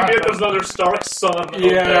 Never forget there's another Stark son. out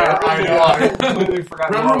Yeah, there. I know. I completely forgot.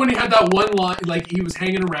 Remember when he had that one line, like he was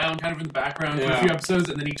hanging around kind of in the background for a Yeah. few episodes,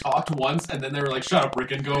 and then he talked once, and then they were like, "Shut up,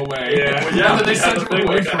 Rickon, go away." Yeah. Well, yeah, and then they he had sent the him thing,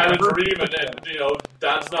 away like, I had a forever. dream, and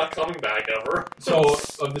Dad's not coming back ever. So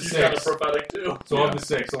of the He's kind of 6, prophetic too. so of the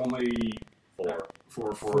 6, only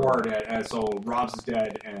 4. 4 are dead. So Rob's is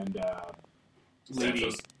dead, and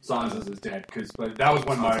Lady Sansa's is dead. But that was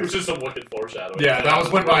when my Which is some wicked foreshadowing. yeah, that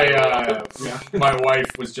was when my my wife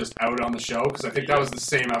was just out on the show because I think that was the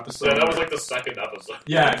same episode. Yeah, that was like the second episode.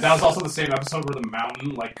 Yeah, that was also the same episode where the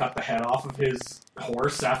mountain cut the head off of his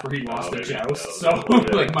horse after he lost the maybe, joust. yeah, So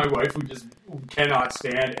yeah. my wife, who just cannot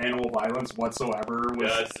stand animal violence whatsoever, was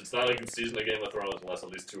Yeah, it's not like in season of Game of Thrones unless at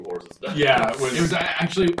least 2 horses die. yeah, It was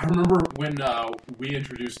actually. I remember when we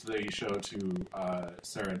introduced the show to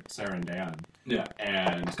Sarah and Dan. Yeah.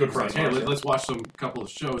 And It's good for us, Hey, yeah. let's watch some couple of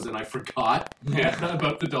shows, and I forgot Yeah.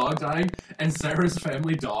 about the dog dying. And Sarah's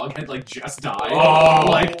family dog had just died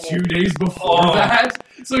Oh. 2 days before that.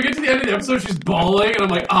 So we get to the end of the episode, she's bawling, and I'm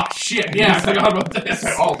like, "Ah, shit! Yeah, I forgot about this."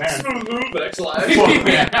 oh man, Smooth move, X-Live.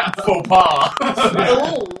 Yeah. faux pas.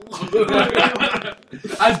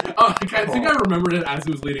 I think I remembered it as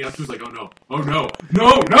it was leading up to. It was like, "Oh no! Oh no!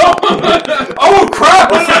 No! Oh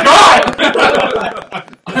crap! I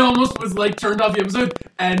forgot. I almost was turned off the episode,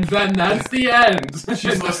 and then that's the end."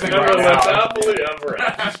 She's listening Never right lived now. happily ever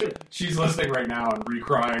after. She's listening right now and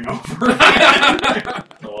recrying over it.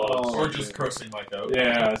 Oh, Or just cursing Mike out.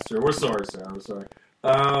 Yeah, that's true. We're sorry, Sarah. We're sorry.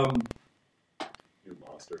 you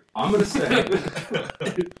monster. I'm gonna say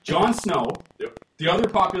Jon Snow. Yep. The other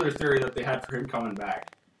popular theory that they had for him coming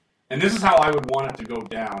back, and this is how I would want it to go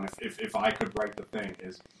down if I could write the thing,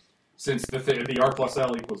 is since the R plus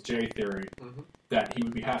L equals J theory, that he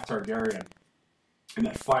would be half Targaryen, and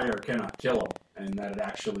that fire cannot kill him, and that it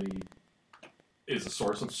actually is a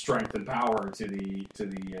source of strength and power to the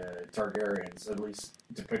Targaryens, at least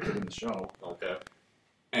depicted in the show. Okay.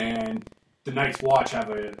 And the Night's Watch have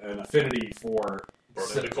an affinity for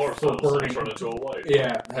Burning the corpse. for burning, Turn into a wife.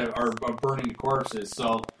 yeah, are burning the corpses.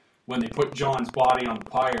 So when they put Jon's body on the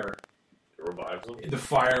pyre, It revives him. the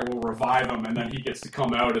fire will revive him, and then he gets to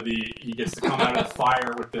come out of the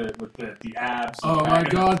fire with the abs. Oh my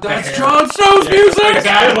god, the that's hair. Jon Snow's music!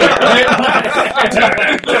 Exactly.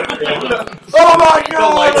 Oh my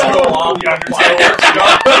The lights go off. The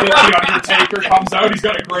Undertaker comes out. He's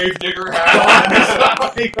got a gravedigger hat on and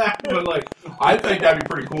stuff like that. But I think that'd be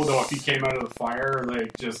pretty cool though if he came out of the fire,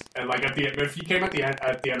 if he came at the end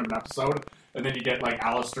of an episode, and then you get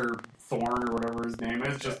Alistair Thorne or whatever his name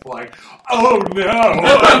is, just oh no!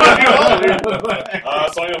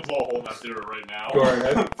 So I'm gonna blow a hole in that theory right now. Go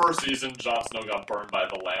ahead. First season, Jon Snow got burned by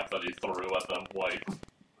the lamp that he threw at the wife.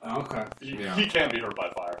 Okay, He can be hurt by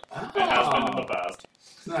fire. It has been in the past.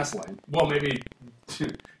 that's lame. Well, maybe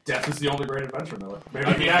death is the only great adventure, though.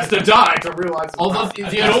 Maybe he has to die to realize. Although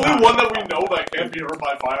The only one that we know that can't be hurt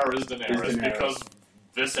by fire is Daenerys, Daenerys. because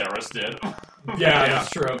Viserys did. Yeah, that's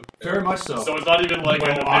true. Very much so. So it's not even like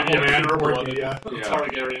When maybe a Aquaman pure poured blooded the,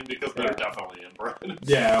 Targaryen, because they're definitely inbred.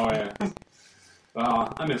 Yeah, oh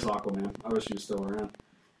yeah. I miss Aquaman. I wish he was still around.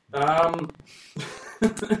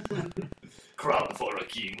 Crown for a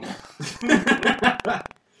king.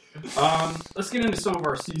 Let's get into some of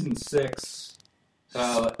our season 6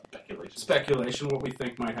 speculation, what we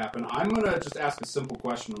think might happen. I'm gonna just ask a simple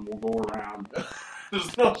question, and we'll go around.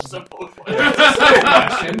 There's no simple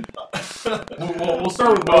Question. We'll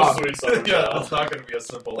start with Rob. sweet summer Yeah, child. it's not going to be a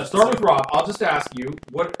simple. Let's start with Rob. I'll just ask you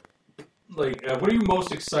what are you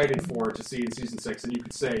most excited for to see in season 6? And you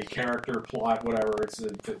could say character, plot, whatever. It's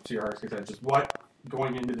to your heart's content. Just what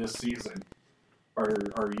going into this season are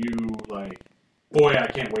you boy, I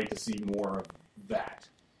can't wait to see more of that.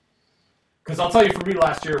 Because I'll tell you, for me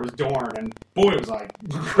last year it was Dorne, and boy, was I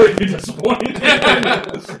greatly disappointed.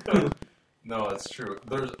 No, that's true.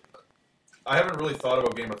 I haven't really thought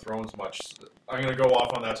about Game of Thrones much. I'm going to go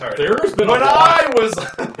off on that tire. There's been When a lot. I was...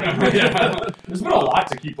 There's been a lot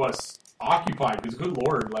to keep us occupied. Because good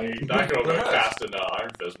lord, That girl got cast in Iron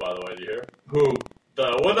Fist, by the way. Do you hear? who?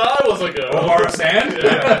 When I was a girl. Omara Sand?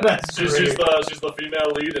 Yeah. That's She's great. the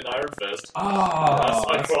female lead in Iron Fist. Oh,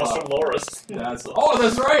 Across from Loras.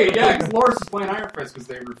 that's right. Yeah, because Loras is playing Iron Fist because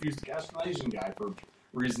they refused to cast an Asian guy for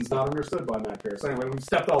reasons not understood by Matt Pierce. Anyway, we've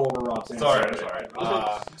stepped all over Rob's hands. Sorry.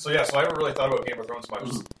 So I haven't really thought about Game of Thrones much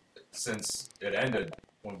since it ended,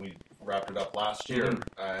 when we wrapped it up last year.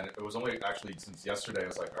 And it was only actually since yesterday, I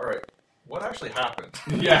was like, all right, what actually happened?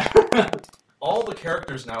 Yeah. all the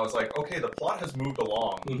characters now is like, okay, the plot has moved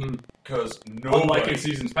along because unlike in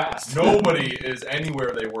seasons past, nobody is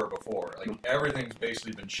anywhere they were before. Like everything's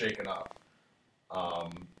basically been shaken up.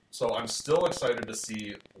 So I'm still excited to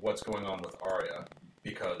see what's going on with Arya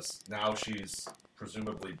because now she's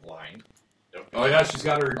presumably blind. Oh yeah, she's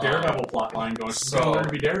got her Daredevil plot line going. She's going to learn to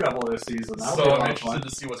be Daredevil this season. So I'm interested to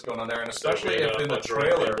see what's going on there, and especially if in the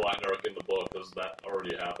trailer, blind arc in the book because that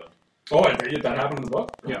already happened. Oh, that happened in the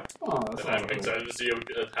book? Yeah. Oh, that's and I'm excited to see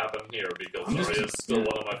it happen here because Arya is still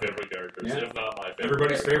one of my favorite characters, if not my favorite.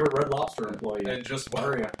 Everybody's favorite Red Lobster employee. And just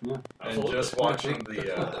Arya. Yeah. And just watching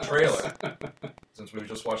the trailer, since we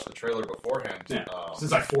just watched the trailer beforehand. Yeah.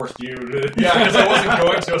 Since I forced you to. Yeah, because I wasn't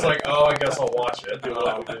going to. I was like, oh, I guess I'll watch it.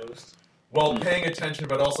 Well, paying attention,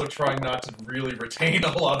 but also trying not to really retain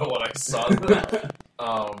a lot of what I saw.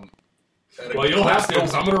 Well, you'll have to,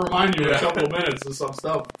 because I'm going to remind you in a couple of minutes of some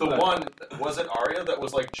stuff. The one, was it Arya that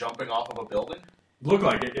was like jumping off of a building? Looked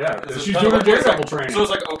like it, yeah. She's doing her Daredevil training. So it's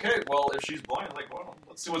like, okay, well, if she's blind, like, well,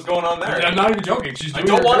 let's see what's going on there. I'm not even joking. I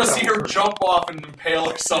don't want to see her jump off and impale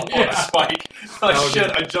herself on a spike. Like, shit,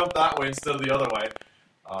 I jumped that way instead of the other way.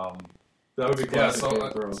 That would be classic. Yeah,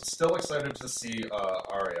 so I'm still excited to see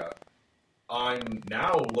Arya. I'm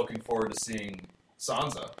now looking forward to seeing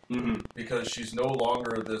Sansa because she's no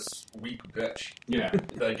longer this weak bitch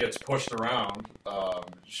that gets pushed around.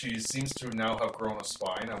 She seems to now have grown a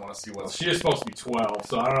spine. I want to see what she is supposed to be 12,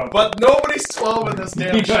 so I don't know. But nobody's 12 in this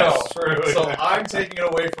damn show, true. So I'm taking it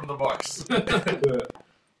away from the books.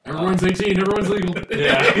 Everyone's 18. Everyone's legal.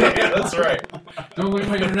 Yeah, that's right. Don't look at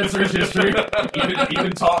my internet search history.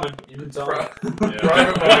 Even Tommen.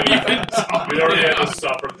 Private money. We already had to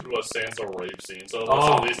suffer through a Sansa rape scene, so let's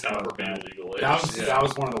at least have her be legal age. That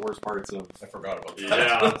was one of the worst parts of. I forgot about that.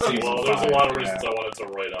 Yeah, well, there's a lot of reasons I wanted to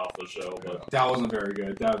write off the show, but that wasn't very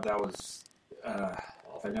good. That was. I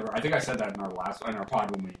think I said that in our pod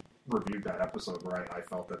when we reviewed that episode, right? I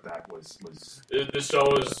felt that was. This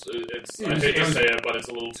show is. I hate to say it, but it's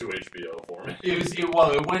a little too HBO for me.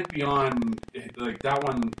 It went beyond like that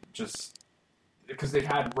one just because they've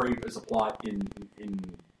had rape as a plot in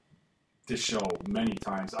this show many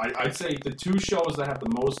times. I'd say the two shows that have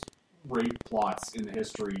the most rape plots in the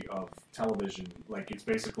history of television, like it's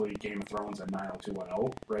basically Game of Thrones and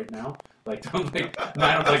 90210 right now. I'm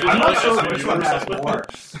not sure which one has more.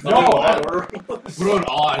 What about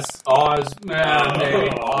Oz? Oz, man, maybe.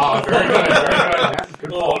 Oh, very good, Good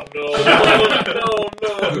call. No.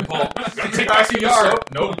 Good call. Gotta take back the yard.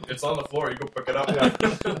 Nope, it's on the floor. You go pick it up.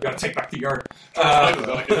 Gotta take back the yard. I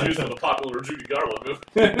got confused with the popular Judy Garland move.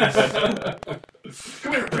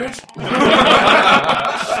 Come here, bitch.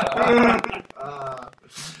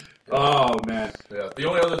 Oh man. Yeah. The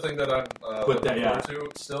only other thing that I'm looking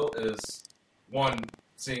forward to still is one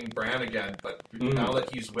seeing Bran again, but now that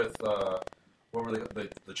he's with what were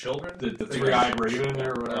the children? The three-eyed raven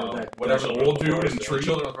or whatever the old dude in the tree.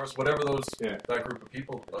 Children of the Forest, whatever those that group of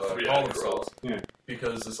people call themselves. Yeah.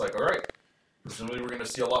 Because it's like, all right, presumably we're going to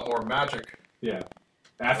see a lot more magic. Yeah.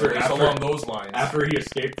 After along those lines. After he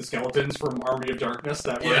escaped the skeletons from Army of Darkness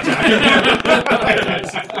that were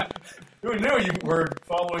attacking. Who knew you were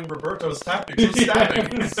following Roberto's tactics of stabbing?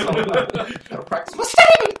 Gotta practice my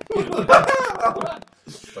stabbing!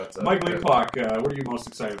 Mike Leacock, what are you most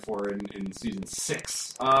excited for in season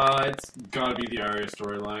 6? It's gotta be the Arya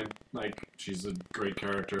storyline. Like, she's a great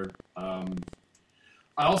character. I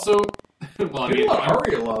also... People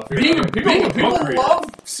Arya love. People love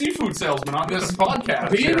seafood salesmen on this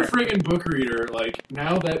podcast. Being a friggin' book reader, like,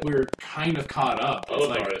 now that we're kind of caught up, it's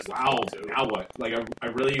like, wow, now what? Like, I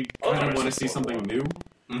really kind of want to see something new.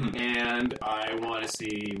 Mm-hmm. And I want to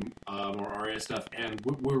see more Arya stuff. And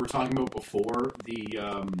what we were talking about before, the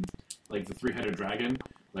three-headed dragon,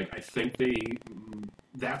 like, I think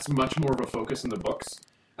that's much more of a focus in the books.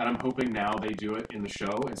 And I'm hoping now they do it in the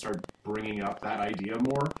show and start bringing up that idea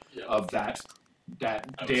more of that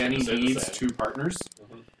Dany needs two partners.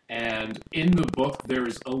 Mm-hmm. And in the book,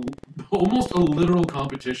 there's almost a literal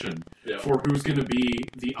competition for who's going to be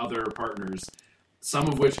the other partners, some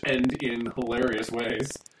of which end in hilarious ways.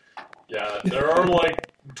 Yeah, there are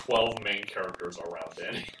like 12 main characters around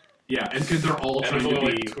Dany. Yeah, and because they're all trying to be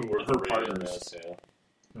her partners. Yeah.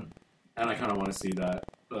 And I kind of want to see that.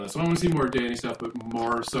 So I want to see more Dany stuff, but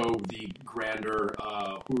more so the grander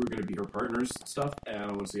who are going to be her partners stuff, and I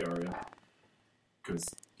want to see Arya. Because,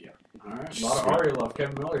 all right, a lot of Arya love.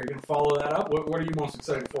 Kevin Miller, you're going to follow that up? What are you most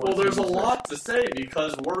excited for? Well, there's a lot to say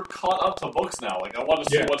because we're caught up to books now. Like, I want to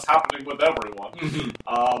see what's happening with everyone.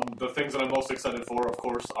 Mm-hmm. The things that I'm most excited for, of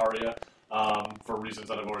course, Arya, for reasons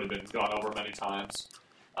that have already been gone over many times.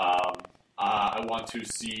 I want to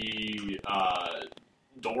see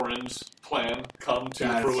Doran's plan come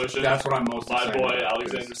to fruition. That's what I'm most excited about. My boy, about.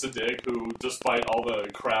 Alexander Siddig, who, despite all the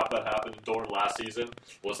crap that happened to Doran last season,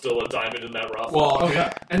 was still a diamond in that rough. Well,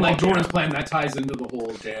 and Doran's plan, that ties into the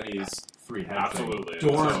whole Danny's three head Absolutely.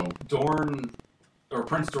 thing. Dorn, or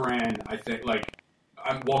Prince Doran, I think,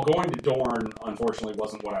 going to Dorn, unfortunately,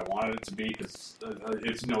 wasn't what I wanted it to be, because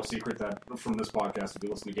it's no secret that from this podcast, if you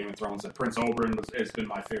listen to Game of Thrones, that Prince Oberyn has been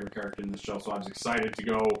my favorite character in this show, so I was excited to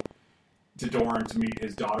go to Dorn to meet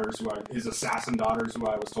his daughters, his assassin daughters, who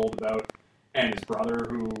I was told about, and his brother,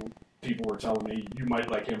 who people were telling me you might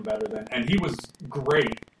like him better than, and he was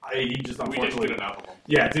great. He just unfortunately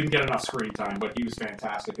didn't get enough screen time, but he was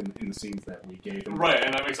fantastic in the scenes that we gave him. Right,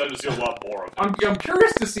 and I'm excited to see a lot more of him. I'm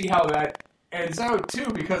curious to see how that ends out too,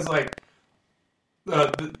 because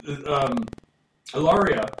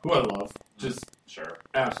Ilaria, who I love, just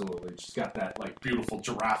absolutely, she's got that beautiful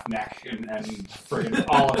giraffe neck and friggin'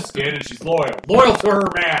 olive skin, and she's loyal to her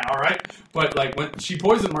man. All right, but when she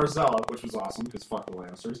poisoned Marcella, which was awesome because fuck the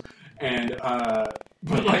Lannisters, and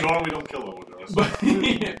but Dorne, we don't kill them with us.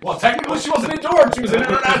 Well, technically, she wasn't in Dorne; she was in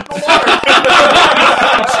international water.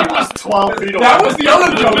 She was 12 feet away. That was the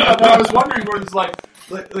other joke that I was wondering, where it's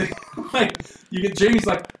you get Jaime's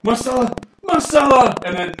Marcella,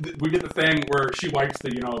 and then we get the thing where she wipes the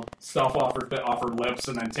stuff off her lips,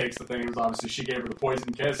 and then takes the thing. It was obviously she gave her the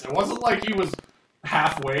poison kiss. It wasn't like he was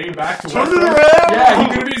halfway back to turn it around. Yeah, he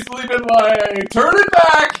could have easily been turn it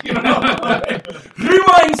back,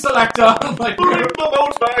 rewind selector, bring the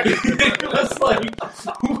notes back. It's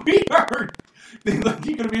we are. He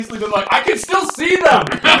could have easily been I can still see them.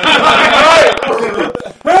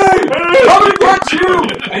 Hey, come and get you.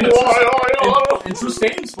 And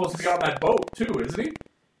Tristane's supposed to be on that boat too, isn't he?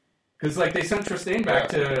 Because they sent Tristane back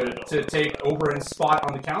to take Oberyn's spot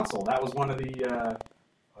on the council. That was one of the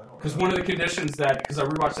one of the conditions because I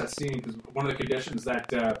rewatched that scene, because one of the conditions that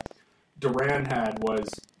Doran had was,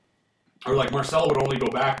 or Marcella would only go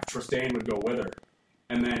back if Tristane would go with her.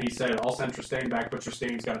 And then he said, I'll send Tristane back, but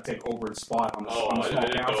Tristane's got to take Oberyn's spot on the small council.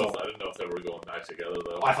 I didn't know if they were going back together,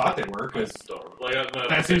 though. I thought they were, because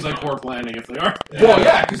that seems like poor planning if they are. Yeah. Well,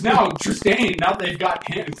 yeah, because now Tristane, now they've got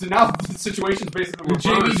him, so now the situation's basically reversed.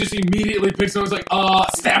 Jaime just immediately picks up and is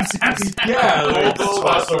stab. Yeah.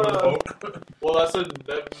 Well, that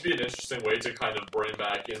would be an interesting way to kind of bring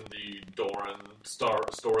back in the Doran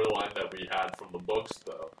storyline that we had from the books,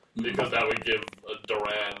 though. Because that would give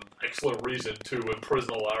Doran excellent reason to imprison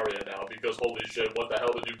Ilaria now, because holy shit, what the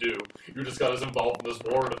hell did you do? You just got us involved in this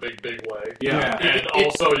war in a big, big way. Yeah. And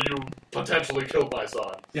also you potentially killed my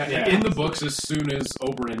son. Yeah. In the books, as soon as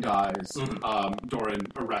Oberyn dies, Doran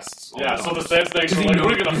arrests all so the Sand Snakes are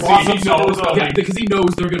we're going to frost them. Because he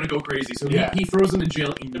knows they're going to go crazy, so he throws them in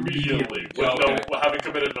jail immediately. Having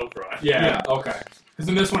committed no crime. Yeah. Okay. Because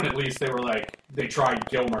in this one, at least, they were they tried to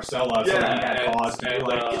kill Marcella, so he had cause to be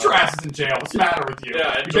get your asses in jail. What's the matter with you?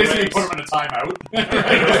 Yeah, and you basically put him in a timeout.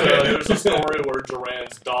 There's a story where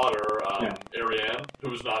Doran's daughter, Arianne,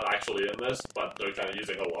 who's not actually in this, but they're kind of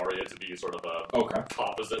using Ilaria to be sort of a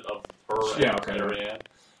composite of her and Arianne.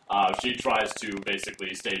 She tries to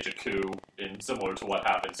basically stage a coup, similar to what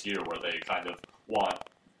happens here, where they kind of want,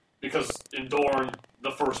 because in Dorne,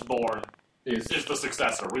 the firstborn is the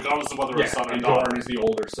successor, regardless of whether it's son or daughter. Dorne is the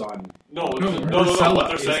older son. No. What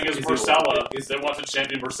they're saying is Marcella. They want to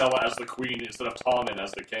champion Marcella as the queen instead of Tommen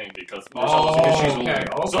as the king, because she's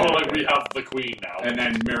older. So we have the queen now, and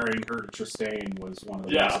then marrying her to Tristane was one of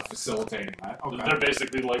the ways of facilitating that. Okay. They're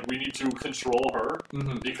basically we need to control her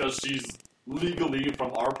because she's legally,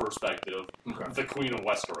 from our perspective, the queen of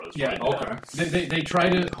Westeros. Yeah, They try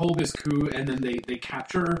to hold this coup, and then they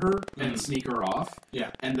capture her and sneak her off. Yeah.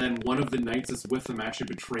 And then one of the knights that's with them actually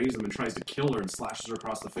betrays them and tries to kill her and slashes her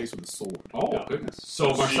across the face with a sword. Oh, goodness. So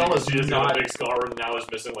Marcella's got a big scar and now is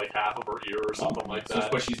missing half of her ear or something like that.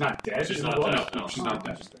 But she's not dead? She's not dead. No, she's not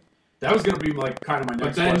dead. That was going to be kind of my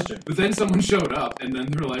next question. But then someone showed up, and then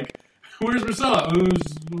they're like, where's Marcella? Oh,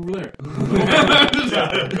 she's over there.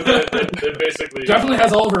 They basically definitely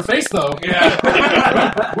has all of her face, though. Yeah.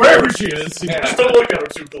 Wherever she is. Just don't look at her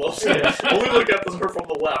too close. Only look at her from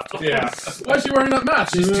the left. Yeah. Why is she wearing that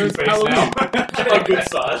mask? She's two-faced now. A good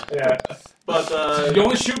side. Yeah. But you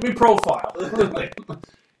only shoot me profile.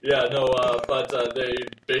 But they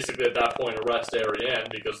basically at that point arrest Arianne,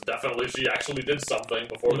 because definitely she actually did something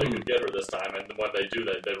before they could get her this time, and when they do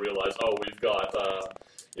that, they realize, we've got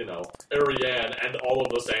Arianne and all of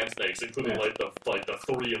the Sand Snakes, including the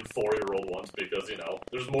 3 and 4-year-old ones, because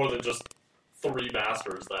there's more than just 3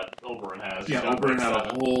 masters that Oberyn has. Yeah, Oberyn had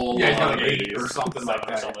a whole he's got lot like of 8 or something like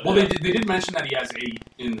that. Something, well, they did mention that he has 8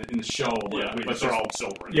 in the show. But they're all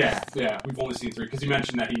children. Yeah. We've only seen 3 because he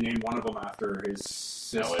mentioned that he named one of them after his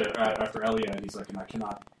sister, after Elia, and he's like, and I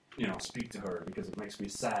cannot, speak to her because it makes me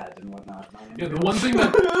sad and whatnot. Yeah, the one thing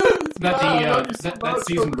that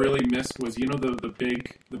season really missed was the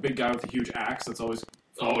big guy with the huge axe that's always.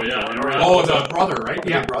 The brother, right?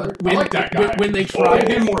 The big brother. I like that guy. When they tried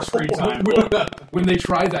him more screen time. When they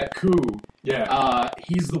tried that coup, yeah,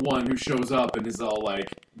 he's the one who shows up and is all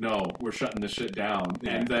like, "No, we're shutting this shit down."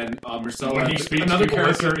 Yeah. And then Marcella, another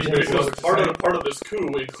character, part of this coup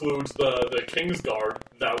includes the Kingsguard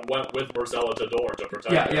that went with Marcella to Dorne to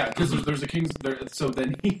protect. Yeah, because there's a Kings. So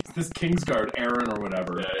then this Kingsguard, Aaron or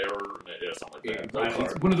whatever. Yeah, Aaron, something like that.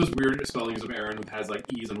 It's one of those weird spellings of Aaron that has like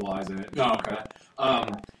E's and Y's in it. Oh, okay.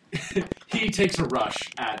 He takes a rush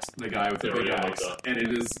at the guy with the big axe, and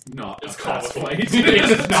it is not a fast fight.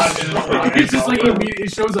 It's just like he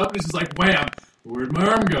shows up and it's just like, wham, where'd my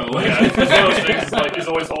arm go? It's one of those things, like, he's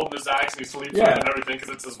always holding his axe and he sleeps with it and everything because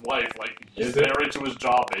it's his wife. Like, he's married to his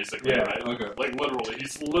job, basically, right? Okay. Like, literally. He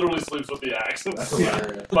literally sleeps with the axe. That's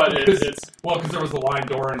hilarious. But it's... Well, because there was the line,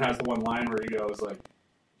 Doran has the one line where he goes, like,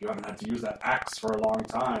 you haven't had to use that axe for a long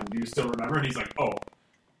time. Do you still remember? And he's like, oh,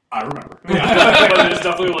 I remember. Yeah, but it's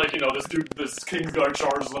definitely like, this Kingsguard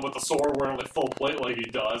charges him with the sword wearing like full plate like he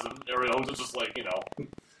does, and Ario's just like,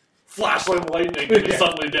 flashlight lightning and he's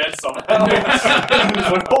suddenly dead somehow.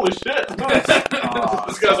 He's like, holy shit,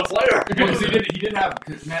 this guy's a player. Because he did have,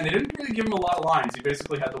 man, they didn't really give him a lot of lines. He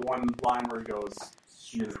basically had the one line where he goes,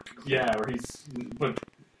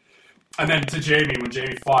 and then to Jaime, when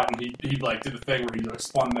Jaime fought, and he like did the thing where he like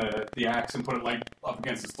spun the axe and put it like up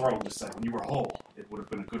against his throat and just said, when you were whole, it would have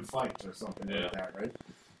been a good fight or something like that, right?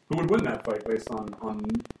 Who would win that fight based on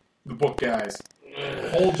the book guys?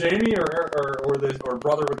 Whole Jaime or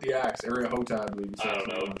brother with the axe, Arya Hota, I believe. I don't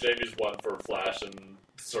know. Jaime's one for flash and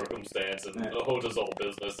circumstance, and Hota's whole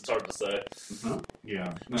business. It's hard to say. Mm-hmm.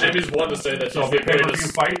 Yeah. Jaime's one to say that he's the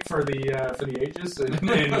greatest fight for the ages.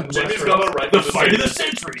 Jaime's gone on record. The fight of the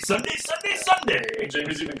century, Sunday.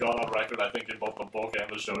 Jaime's even gone on record, I think, in both the book and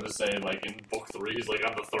the show to say, like, in book 3, he's like,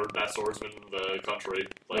 I'm the 3rd best swordsman in the country.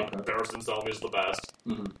 Like, Barristan Selmy is the best.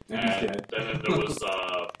 Mm-hmm. And then there was,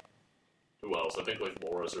 who else? I think, like,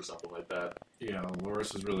 Loras or something like that. Yeah,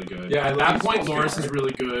 Loras is really good. Yeah, at that point, Loras is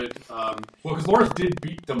really good. Well, because Loras did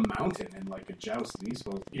beat the Mountain in, like, a joust, and he's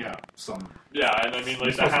supposed to be some... Yeah, and I mean,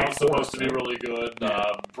 like, the Hound's supposed to be really good.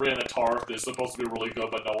 Yeah. Brianna Tarth is supposed to be really good,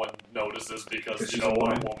 but no one notices because she's a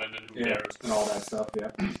woman and who cares? And all that stuff, yeah.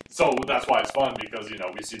 So that's why it's fun, because,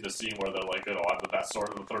 we see the scene where they're like, I'm the best sword,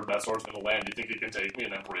 the 3rd best swordsman in the land. You think you can take me?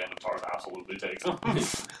 And then Brianna Tarth absolutely takes him.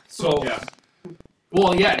 So... Yeah.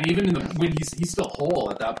 Well, yeah, and even when he's still whole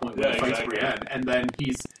at that point when he fights Brienne, and then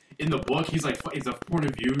he's in the book. He's a point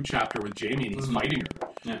of view chapter with Jaime, and he's fighting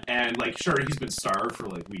her. And like, sure, he's been starved for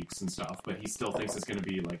like weeks and stuff, but he still thinks it's going to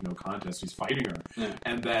be like no contest. He's fighting her,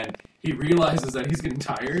 and then he realizes that he's getting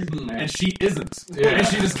tired, and she isn't, and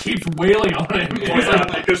she just keeps wailing on him.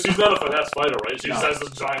 Because she's not a finesse fighter, right? She just has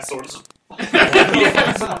this giant sword.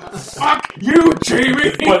 Fuck you,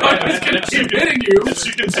 Jaime! But I'm just gonna keep hitting you. And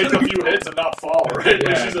she can take a few hits and not fall, right?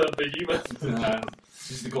 Like she's a behemoth.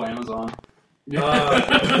 She's the Glamazon.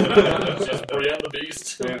 She's Brienne the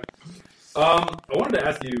Beast. Yeah. I wanted to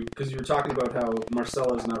ask you, because you were talking about how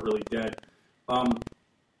Marcella is not really dead.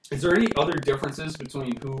 Is there any other differences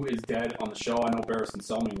between who is dead on the show? I know Barristan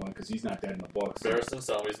Selmy one, because he's not dead in the books. Barristan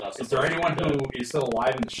Selmy's not. Is there anyone who is still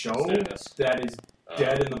alive in the show that is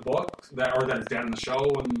dead in the book, that is dead in the show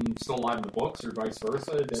and still alive in the books, or vice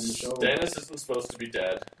versa? Dead in the show. Stannis isn't supposed to be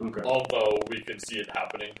dead, although we can see it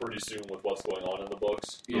happening pretty soon with what's going on in the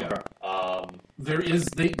books. Yeah.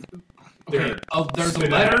 There's a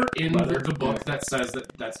letter in the book that says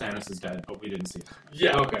that Stannis is dead, but we didn't see it.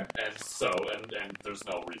 Yeah. Okay. And there's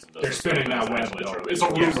no reason to. They're spinning that web. It's a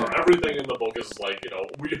rumor. Everything in the book is like,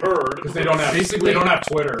 we heard, because they don't have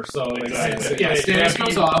Twitter, so Stannis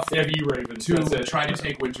goes off. They have E-Raven to try to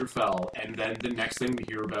take Winterfell, and then the next thing we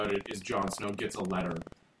hear about it is Jon Snow gets a letter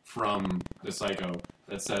from the Psycho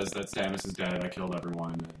that says that Stannis is dead. I killed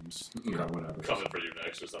everyone, and whatever. Coming for you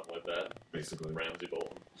next, or something like that. Basically, Ramsay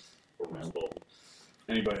Bolton.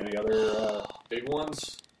 Any other big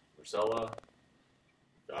ones? Marcella?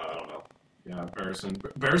 I don't know. Yeah,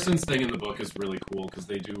 Barristan's thing in the book is really cool because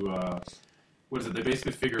they do they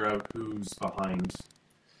basically figure out who's behind.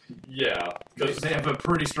 Yeah, they have a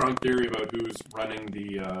pretty strong theory about who's running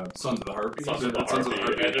the Sons of the Harpy.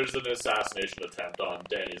 And there's an assassination attempt on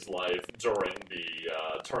Dany's life during the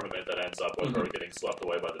tournament that ends up with her getting swept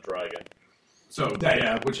away by the dragon. So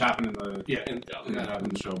which happened in the that happened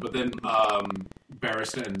in the show. But then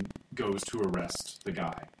Barristan goes to arrest the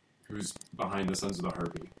guy who's behind the Sons of the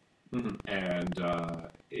Harpy, and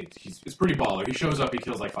it's pretty baller. He shows up, he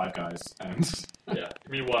kills like 5 guys, and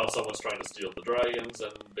Meanwhile, someone's trying to steal the dragons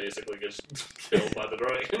and basically gets killed by the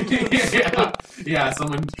dragon.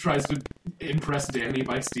 Someone tries to impress Danny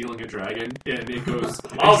by stealing a dragon, and it goes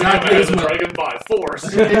I'll exactly as well. Dragon by force.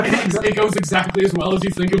 It goes exactly as well as you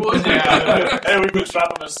think it would. Hey, we've been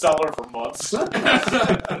trapped in a cellar for months. Hey,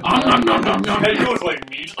 you look like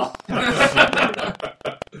meat.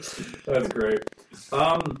 That's great.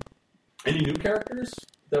 Any new characters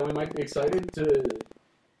that we might be excited to?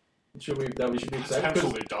 We should be excited?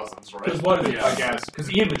 Potentially dozens, right? Because what is it? I guess because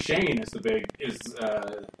Ian McShane is the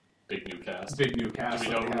big new cast. Big new cast. Do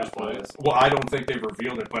we know who plays? Well, I don't think they've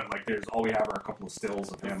revealed it, but like, all we have are a couple of stills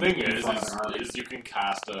of him. The thing is you can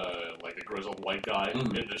cast a grizzled white guy in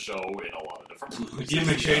the show in a lot of different places. Ian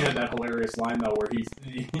McShane had that hilarious line though, where he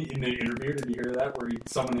in the interview. Did you hear that? Where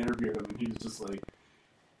someone interviewed him, and he was just like,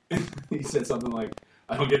 he said something like,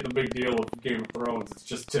 "I don't get the big deal of Game of Thrones. It's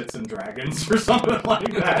just tits and dragons," or something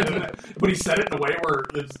like that. But he said it in a way where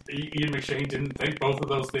Ian McShane didn't think both of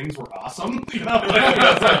those things were awesome. You know,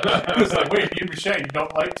 it was like, wait, Ian McShane, you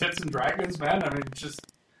don't like tits and dragons, man? I mean, just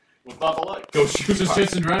what's not to like? Go shoot just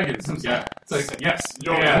tits and dragons. Yeah, it's like yes,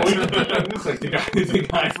 it's like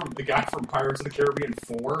the guy from Pirates of the Caribbean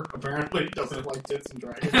 4 apparently doesn't like tits and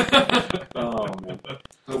dragons. Oh man.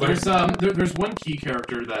 There's one key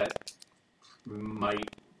character that might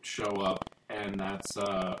show up, and that's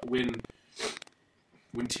when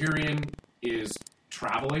Tyrion is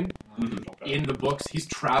traveling. In the books, he's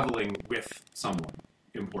traveling with someone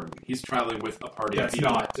important. He's traveling with a party of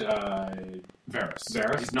people. That's not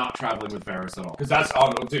Varys. He's not traveling with Varys at all. Because that's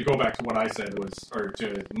to go back to what I said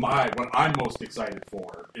what I'm most excited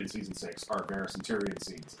for in season 6 are Varys and Tyrion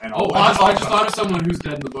scenes. And I just thought of someone who's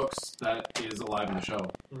dead in the books that is alive in the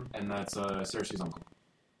show, and that's Cersei's uncle.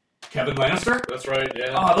 Kevin Lannister? That's right,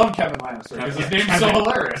 yeah. Oh, I love Kevin Lannister because his name's so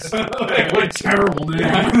hilarious. What a terrible name.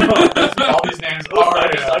 All these names are...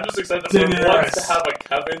 I'm just excited for once to have a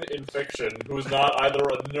Kevin in fiction who's not either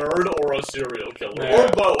a nerd or a serial killer, or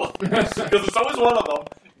both. Because it's always one of them.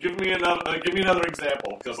 Give me another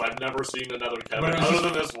example, because I've never seen another Kevin other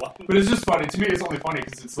than this one. But it's just funny. To me, it's only funny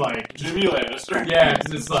because it's like... Jimmy Lannister. Yeah,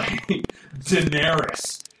 because it's like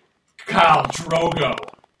Daenerys, Khal Drogo,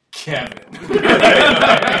 Kevin.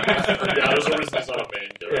 Yeah, there's a reason he's not a main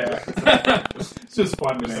character. Yeah. It's just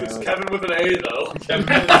fun to It's Kevin with an A, though. Kevin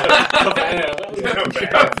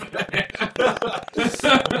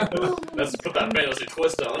Let's put that fantasy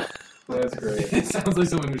twist on. That's great. It sounds like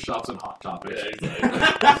someone who shops at Hot Topic. Yeah,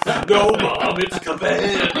 exactly. No, Mom, it's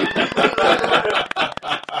Kevin.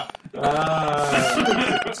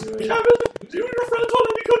 Kevin, do you and your friends want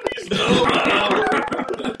any cookies? No, Mom.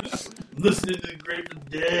 Listening to the Grateful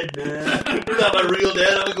Dead, man. You're not my real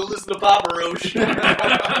dad. I'm gonna go listen to Papa Roach.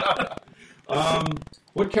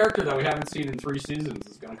 What character that we haven't seen in 3 seasons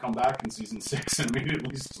is going to come back in season 6 and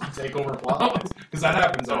immediately take over plot? Because that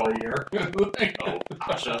happens every year.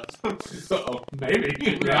 Asha.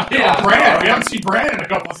 Maybe. Yeah. Bran. We haven't seen Bran in a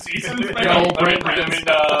couple of seasons.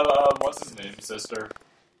 What's his name? Sister.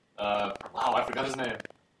 I forgot his name.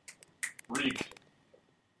 Reek.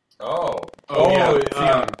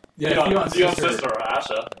 Theon's sister,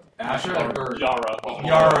 Asha. Or Yara.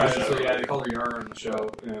 Yara. So yeah, they call her Yara in the show.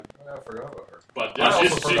 Yeah. I forgot about her. But yeah, she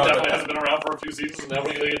definitely hasn't been around for a few seasons, and now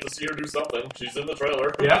we're going to get to see her do something. She's in the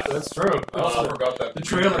trailer. Yeah, that's true. I also forgot that the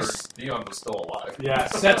trailer. Theon was still alive. Yeah,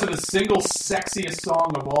 set to the single sexiest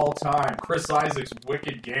song of all time, Chris Isaac's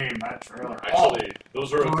 "Wicked Game." That trailer. Actually,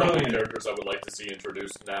 those are a couple of characters I would like to see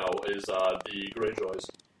introduced now. Is the Greyjoys.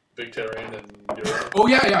 Big Tyrion and Euron. Oh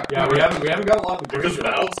yeah. We haven't got a lot of the because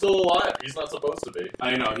Val's still alive. He's not supposed to be.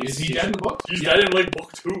 I know. Is he dead in the book? He's dead in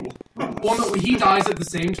book 2. Well, no, he dies at the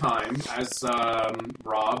same time as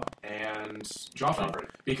Robb and Joffrey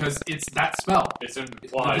because it's that spell. It's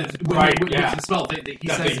implied, right? Yeah, the spell. He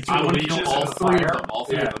says, "I want to kill all 3 of them." All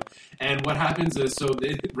 3 of them. And what happens is,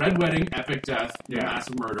 Red Wedding, epic death,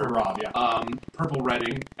 massive murder. For Robb, Purple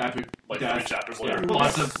Wedding, epic death. 3 chapters later.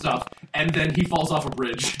 Lots of stuff. And then he falls off a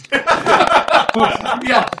bridge.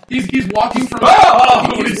 Yeah, he's walking from.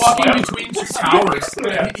 He's walking between 2 towers.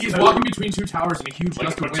 He's walking between 2 towers, and a huge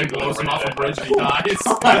gust of wind blows him off a bridge, and he dies.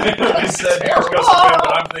 I said gust of wind,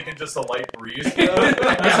 but I'm thinking just a light breeze.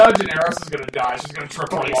 That's how Daenerys is going to die. She's going to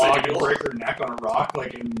trip on a log and break her neck on a rock,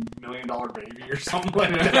 like in $1 Million Baby or something like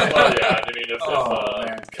that. Well, yeah, I mean, if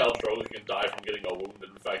Khal Drogo can die from getting a wound in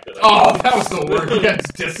infected. Oh, that was the worst. He got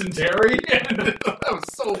dysentery. That was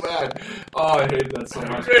so bad. Oh, I hated that so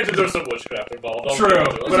much. Granted, there's some witchcraft involved. True.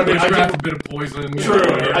 But I mean, I did a bit of poison. True.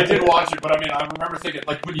 I did watch it, but I mean, I remember thinking,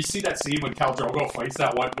 like, when you see that scene when Khal Drogo fights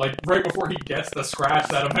that one, like, right before he gets the scratch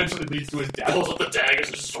that eventually leads to his death. Pulls up the daggers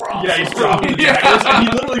and just drops. Yeah, he's dropping the daggers, and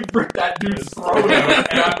he literally ripped that dude's throat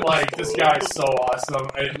out. And I'm like, this guy's so awesome.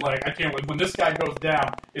 And, like, I can't wait. When this guy goes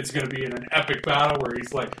down, it's going to be in an epic battle where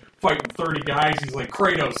he's, like, fighting 30 guys. He's like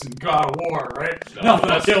Kratos in God of War, right? Nothing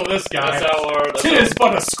to kill this guy. Tis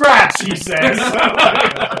but a scratch, he says.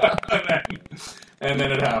 and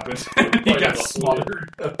then it happened. He got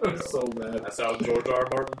smothered. That was so bad. That's how George R. R.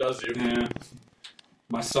 Martin does you. Yeah.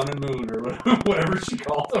 My sun and moon, or whatever she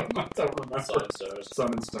called them. I don't remember. Sun and stars.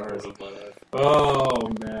 Sun and stars. Oh,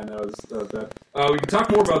 man, that was bad. We can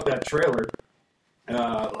talk more about that trailer.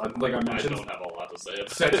 Like I mentioned, I don't have a lot to say.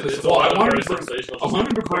 I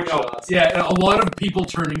wanted to bring up. Yeah, a lot of people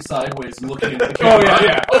turning sideways and looking at the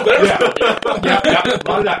camera. Oh, there's yeah. A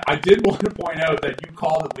lot of that. I did want to point out that you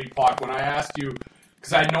called it Leap Hawk when I asked you,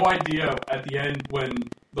 because I had no idea at the end when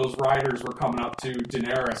those riders were coming up to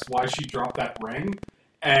Daenerys why she dropped that ring,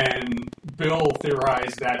 and Bill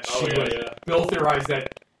theorized that Bill theorized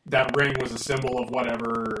that ring was a symbol of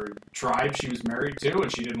whatever tribe she was married to,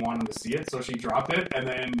 and she didn't want him to see it, so she dropped it. And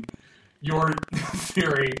then your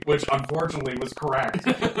theory, which unfortunately was correct,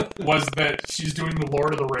 was that she's doing the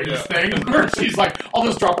Lord of the Rings thing, where she's like, I'll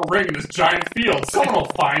just drop a ring in this giant field. Someone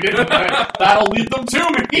will find it, and then that'll lead them to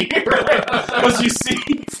me. Because you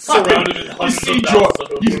see... Surrounded in hundreds of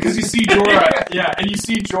Jorah. Because you see Jorah, and you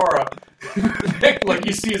see Jorah... like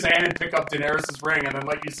you see his hand and pick up Daenerys' ring, and then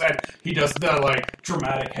like you said, he does the like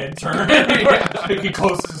dramatic head turn. He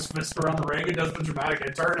closes his fist around the ring and does the dramatic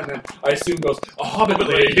head turn, and then I assume goes, a hobbit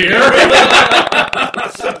lay here.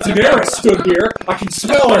 Daenerys stood here. I can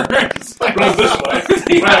smell her. It's like, goes this way.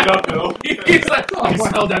 Right uphill. He's like, I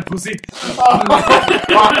smell that pussy. I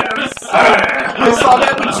saw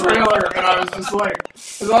that in the trailer, and I was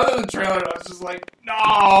just like,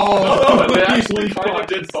 no. They actually kind of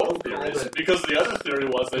did both theories. Because the other theory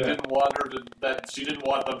was they didn't want her to, that she didn't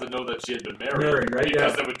want them to know that she had been married, right?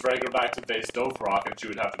 Because they would drag her back to face Dothraki and she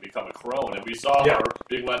would have to become a crone. And we saw her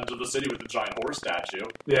being led into the city with the giant horse statue.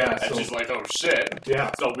 Yeah. And she's like, oh shit.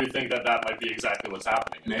 Yeah. So we think that might be exactly what's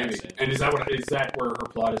happening. Maybe. And is that where her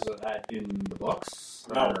plot is at in the books?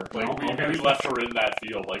 No. We left her in that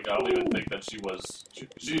field. Like, I don't even think that she was...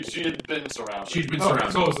 She had been surrounded. She'd been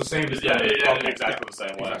surrounded. So it was the same as exactly the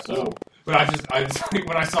same way. So. But I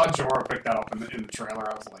when I saw Jorah pick that up in the trailer,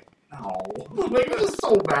 I was like, no. Like, it was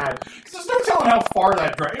so bad. Because there's no telling how far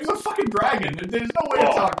that dragon... It was a fucking dragon. There's no way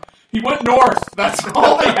to tell... He went north. That's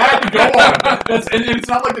all they had to go on. And it's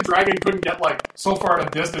not like the dragon couldn't get, like, so far at a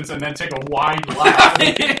distance and then take a wide left.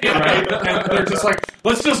 Right? And they're just like,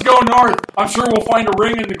 let's just go north. I'm sure we'll find a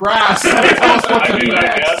ring in the grass. Tell us what to do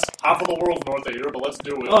next. I guess half of the world's north of here, but let's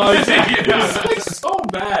do it. It's so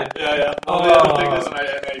bad. Yeah. The other thing is, and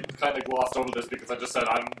I kind of glossed over this because I just said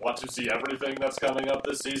I want to see everything that's coming up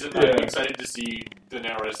this season. I'm excited to see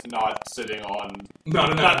Daenerys not sitting on...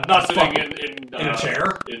 Not sitting in a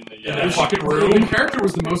chair. In the fucking room. The character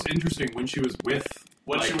was the most interesting when she was with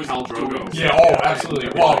she was Khal Drogo. Absolutely.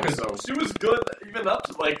 Well, because she was good even up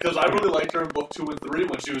to because I really liked her in book 2 and 3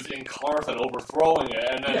 when she was in Karth and overthrowing it,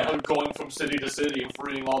 and then going from city to city and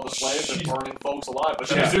freeing all the slaves and burning folks alive. But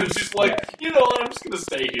she's like, I'm just gonna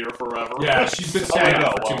stay here forever. Yeah, she's been staying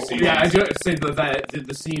for 2 seasons. Yeah, I do say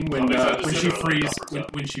the scene when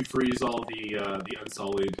she frees all the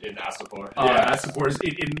Unsullied in Astapor. Astapor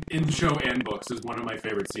in the show and books is one of my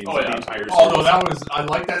favorite scenes of the entire series. Although I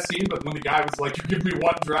like that scene, but when the guy was like, "You give me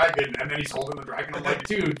one dragon," and then he's holding the dragon, I'm like,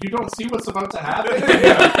 dude, you don't see what's about to happen.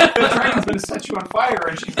 The dragon's going to set you on fire,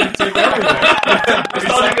 and she's going to take everything. It's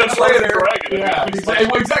not even a Trojan dragon. Yeah,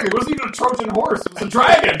 exactly. It wasn't even a Trojan horse. It was a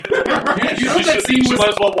dragon. You know that scene was... She might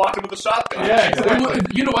as well walk him with a shotgun. Yeah, exactly.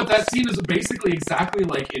 You know what? That scene is basically exactly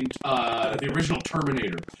like in the original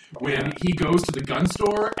Terminator, when he goes to the gun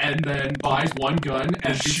store and then buys one gun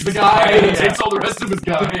and shoots the guy and takes all the rest of his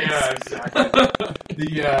guns. Yeah, exactly.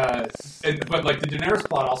 But like the Daenerys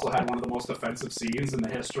plot also had one of the most offensive scenes in the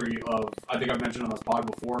history of, I think I've mentioned on this pod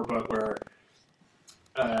before, but where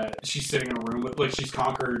she's sitting in a room with, like, she's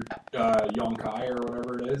conquered Yonkai or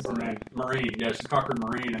whatever it is, Marine. Yeah, she's conquered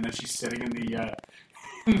Marine, and then she's sitting in the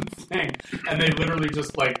thing, and they literally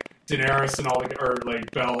just like Daenerys and all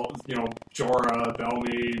Bell, Jorah,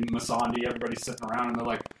 Belmy, Missandei, everybody's sitting around, and they're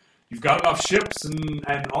like, "You've got enough ships and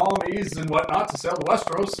armies and whatnot to sail to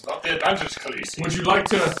Westeros. Got the advantage, Khaleesi. Would you like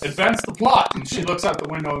to advance the plot?" And she looks out the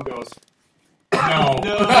window and goes,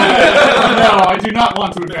 I do not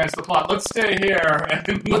want to advance the plot. Let's stay here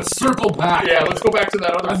and let's circle back. Yeah, let's go back to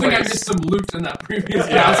that other. I think I missed some loot in that previous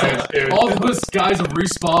castle. All those guys have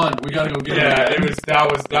respawned. We gotta go get them. Yeah, that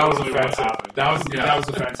was offensive. That was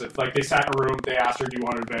offensive. Like they sat in a room, they asked her, "Do you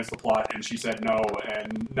want to advance the plot?" and she said no.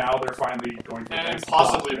 And now they're finally going to advance the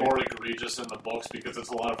plot. Possibly more egregious in the books because it's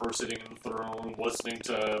a lot of her sitting in the throne, listening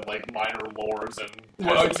to like minor lords and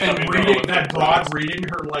reading that broad reading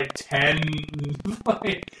her like 10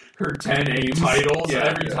 titles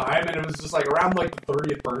every time, and it was just like around like the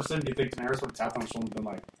 30th person. Do you think Daenerys would have tapped on the shoulder and been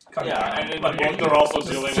like, "Cut it down"? And in the book they're also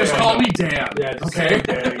dealing with just call me Dan. Yeah, okay.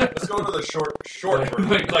 Let's go to the short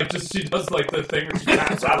version. like she does like the thing where she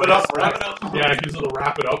taps wrap it up. Yeah, gives it a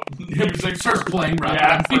wrap it up. Music starts playing for the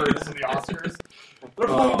Oscars. But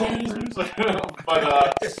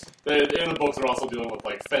in the books, they're also dealing with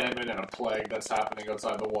like famine and a plague that's happening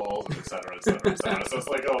outside the walls, and et cetera, et cetera, et cetera. So it's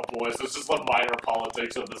like, oh boy, so it's just like minor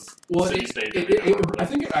politics of this city-state. I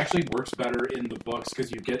think it actually works better in the books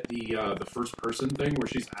because you get the first person thing where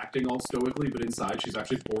she's acting all stoically, but inside she's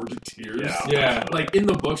actually bored to tears. Yeah. Like in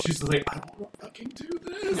the books, she's like, I don't want to fucking do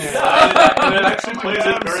this. And it actually plays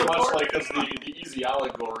it very much like as the easy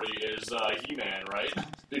allegory is He-Man, right?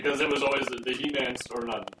 Because it was always the He-Man, or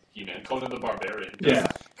not He-Man, Conan the Barbarian. Yeah.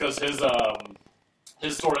 Because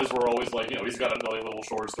his stories were always like, he's got a million little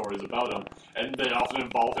short stories about him, and they often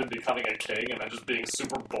involve him becoming a king and then just being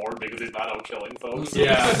super bored because he's not out killing folks.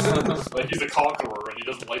 Yeah. Like, he's a conqueror and he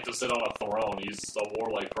doesn't like to sit on a throne. He's a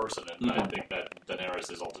warlike person, and I think that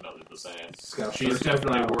Daenerys is ultimately the same. She's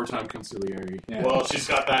definitely wartime conciliary. Yeah. Well, she's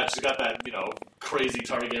got that, crazy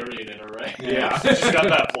Targaryen in her, right? Yeah. She's got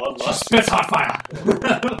that bloodlust. Spits hot fire.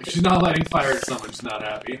 She's not lighting fire at someone. She's not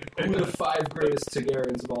happy. Who are the 5 greatest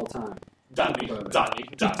Targaryens of all time? Danny.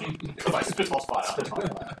 Because I spit hot fire.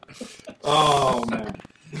 Oh, man.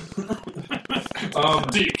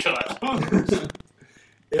 Deep cut.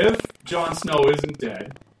 If Jon Snow isn't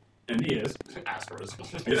dead, and he is, Asterisk.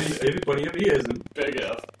 but if he isn't, big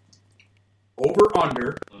F. over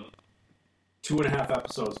under 2.5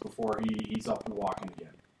 episodes before he's up and walking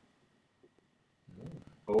again.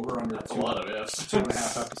 Over under. That's a lot of ifs.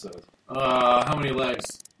 2.5 episodes. How many legs?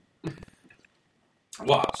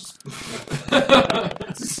 Well, it's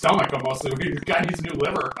his stomach mostly. The guy needs a new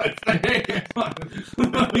liver, I think.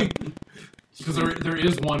 Because there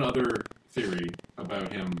is one other theory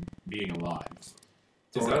about him being alive.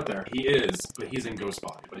 Is that there? He is, but he's in ghost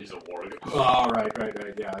body. But he's a warrior. Oh, right.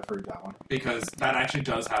 Yeah, I've heard that one. Because that actually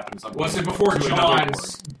does happen sometimes. Was it before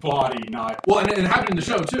Jon's body, not... Well, and it happened in the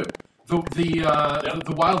show, too. The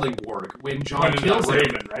wildling warg, when Jon kills him,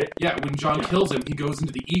 Raven, right? Yeah, when Jon kills him, he goes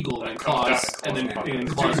into the eagle and claws, and then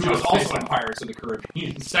claws He was also in Pirates of the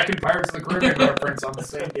Caribbean. Second Pirates of the Caribbean reference on the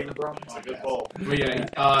same Game of Thrones. It's a good pull. But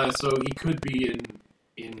yeah, so he could be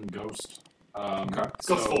in Ghost.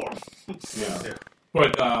 Ghost form. Yeah.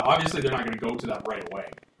 But obviously they're not going to go to that right away,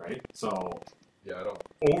 right? So yeah, I don't.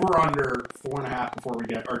 Over under 4.5 before we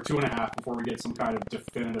get, or 2.5 before we get some kind of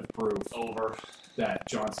definitive proof. Over. That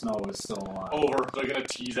Jon Snow is still alive. Over. They're going to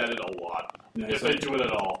tease at it a lot. Yeah, if they do it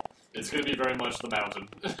at all. It's going to be very much the mountain.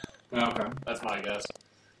 Okay. That's my guess.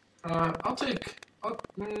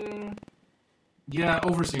 Yeah,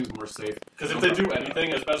 over seems more safe. Because if they do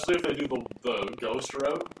anything, especially if they do the ghost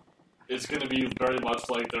route, it's going to be very much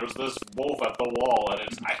like there's this wolf at the wall and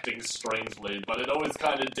it's acting strangely, but it always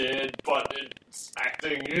kind of did, but it's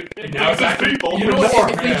acting. Now it's acting people. You know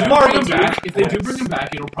what? If they do bring him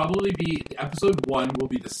back, it'll probably be episode 1 will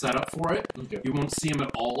be the setup for it. Okay. You won't see him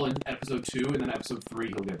at all in episode 2, and then episode 3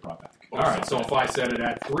 he'll get brought back. Alright, so if I set it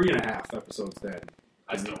at 3.5 episodes then.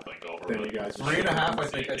 I still think over. Then you guys 3.5, I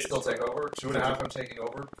think I'd still take over. 2.5, I'm taking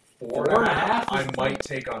over. 4.5, I might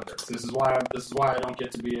take under. This is why I don't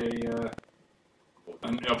get to be a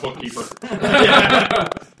bookkeeper.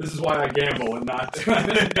 This is why I gamble and not. I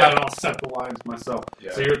don't set the lines myself.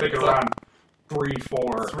 Yeah. So you're thinking around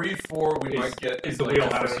 3-4. 3-4, we might get is the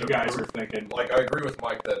wheelhouse you guys are thinking. Like, I agree with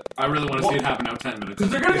Mike that I really want to see it happen now 10 minutes. Because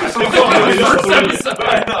they're going to do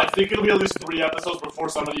I think it'll be at least 3 episodes before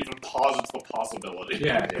somebody even posits the possibility.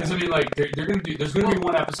 Yeah, because I mean, like, they're going to do. There's going to be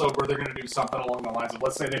one episode where they're going to do something along the lines of,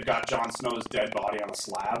 let's say they've got Jon Snow's dead body on a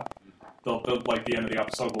slab. They'll like the end of the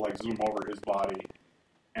episode will like zoom over his body.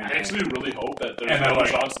 And I actually really hope that there's no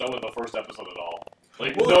Jon Snow in the first episode at all.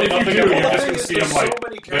 Like, well, nothing if you do, you're just going to see him like so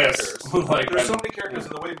many characters. This. Like, there's so many characters,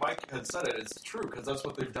 and the way Mike had said it, it's true, because that's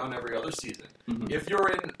what they've done every other season. Mm-hmm. If you're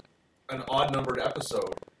in an odd-numbered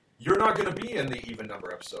episode, you're not going to be in the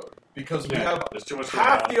even-number episode, because we have too much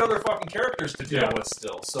half the other fucking characters to deal with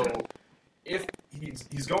still. So if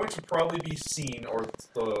he's going to probably be seen, or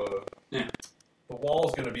the the wall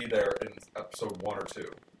is going to be there in episode 1 or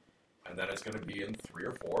 2, and then it's going to be in 3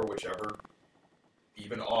 or 4, whichever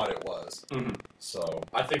even odd it was. Mm-hmm. So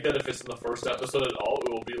I think that if it's in the first episode at all,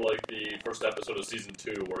 it will be like the first episode of season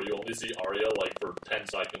 2, where you only see Arya like for 10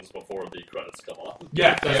 seconds before the credits come on.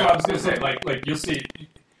 Yeah, that's what I was gonna say. Like you'll see.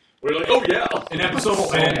 We're like, oh yeah, an episode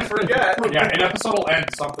will end. Forget. Yeah, an episode will end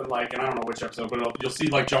something like, and I don't know which episode, but you'll see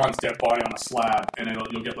like John's dead body on a slab, and then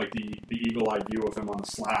you'll get like the eagle-eye view of him on the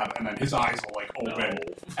slab, and then his eyes will like open,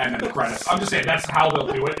 and then the credits. I'm just saying that's how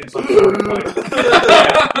they'll do it in some sort of like,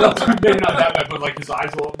 maybe not that bad, but like his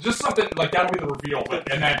eyes will just something like that'll be the reveal. But,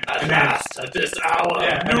 and then at this hour,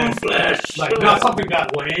 new flesh. Like not something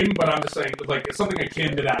that lame, but I'm just saying like it's something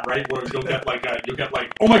akin to that, right? Where you'll get like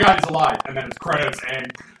oh my god, he's alive, and then it's credits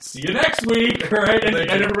and see you next week, right? And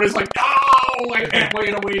everybody's like, oh, I can't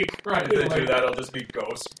wait a week, right? If they do that, it'll just be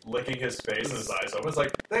Ghost licking his face and his eyes open. It's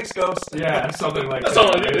like, thanks, Ghost. Yeah, something like That's that.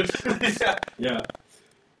 all I needed. Yeah.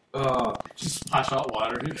 Just splash hot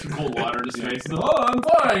water, some cold water in his face. And, oh, I'm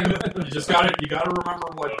fine. You gotta remember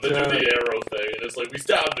what. They do the arrow thing, and it's like we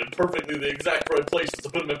stabbed him perfectly the exact right places to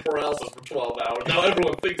put him in paralysis for 12 hours. Now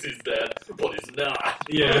everyone thinks he's dead, but he's not.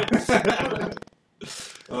 Yeah.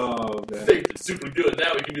 Oh, man. Faked it super good.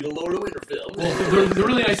 Now he can be the Lord of Winterfell. Well, the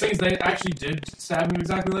really nice thing is they actually did stab him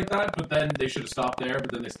exactly like that, but then they should have stopped there,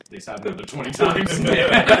 but then they stabbed him another 20 times.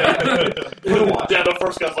 The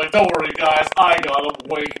first guy's like, don't worry, guys, I got him.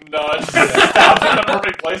 Wink, nudge. Stabs in the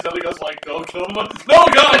perfect place. The other guy's like, go kill him. No,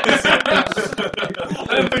 guys! I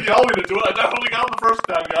didn't think y'all were going to do it. I definitely got him the first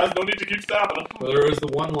time, guys. No need to keep stabbing him. Well, there was the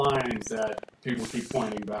one line that people keep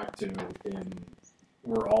pointing back to in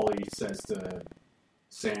where Ollie says to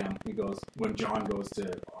Sam, he goes, when John goes to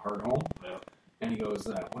Hardhome, and he goes,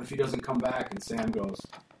 what if he doesn't come back? And Sam goes,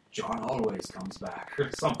 John always comes back, or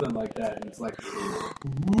something like that. And it's like, ooh.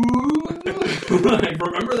 Like,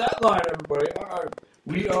 remember that line, everybody. All right.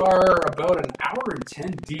 We are about an hour and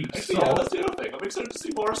 10 deep. Actually, yeah, that's the other thing. I'm excited to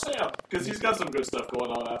see more Sam, because he's got some good stuff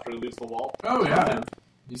going on after he leaves the wall. Oh, yeah.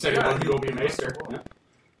 You said you wanted to go be a maester. Yeah.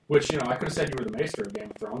 Which, I could have said you were the maester of Game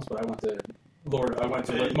of Thrones, but I went to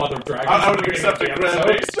Mother of Dragons. I would have accepted Grand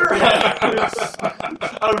Maester. I would have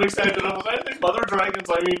accepted anything. Mother of Dragons,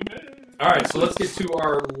 I mean. Alright, so let's get to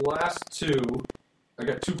our last two. I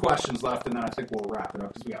got 2 questions left, and then I think we'll wrap it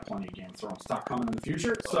up, because we got plenty of Game of Thrones talk coming in the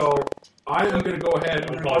future. So, I am going to go ahead.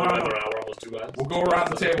 We'll go around another hour, almost 2 hours. We'll go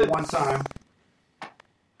around the table one time,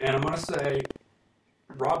 and I'm going to say,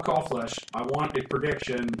 Rob Kauflesh, I want a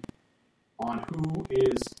prediction on who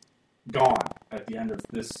is gone at the end of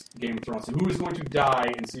this Game of Thrones. And who is going to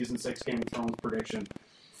die in Season 6 Game of Thrones prediction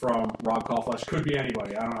from Rob Kauflesh? Could be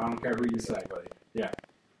anybody. I don't care who you say. Yeah.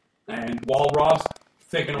 And while Rob's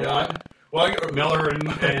thinking of one, Miller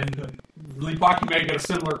and Lee Bach may get a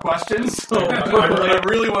similar question. So I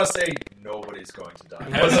really want to say nobody's going to die.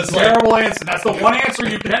 That's a terrible answer. That's the one answer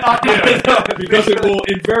you cannot give, because it will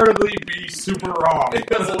invariably be super wrong.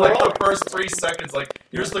 Because like the first 3 seconds, like,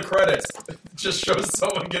 here's the credits. It just shows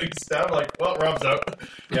someone getting stabbed, like, well, Rob's out.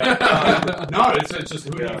 Yeah. No, it's just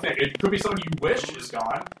who do you think? It could be someone you wish is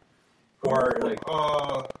gone. Or, like...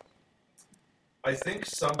 I think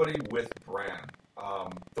somebody with Bran.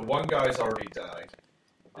 The one guy's already died.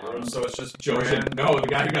 So it's just Jojen. No, the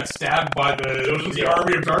guy who got stabbed by the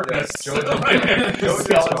Army of Darkness. Jojen.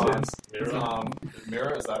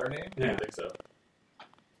 Mira, is that her name? Yeah. I think so.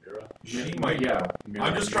 Mira? She might go.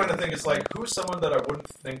 I'm just trying to think, it's like, who's someone that I wouldn't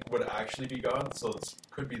think would actually be gone? So it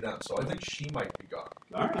could be them. So I think she might be gone.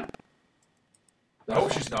 Alright. I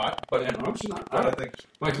hope she's not, but I hope she's not. But I think...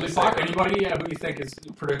 Mike, Lee Bach, anybody who you think is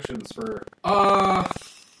predictions for...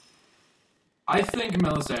 I think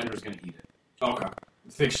Melisandre's going to eat it. Okay.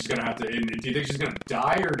 You think she's gonna have to? Do you think she's gonna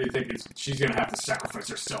die, or do you think she's gonna have to sacrifice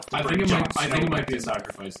herself? I think it might be a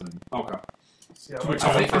sacrifice then. Okay. Yeah, I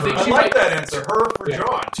like that answer. Her for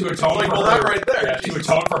John. To atone for that right there. Yeah, to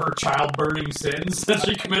atone for her child-burning sins that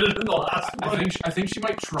she committed in the last one. I think she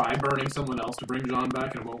might try burning someone else to bring John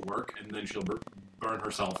back, and it won't work, and then she'll burn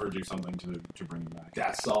herself or do something to bring him back.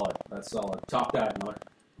 That's solid. Top that, Miller.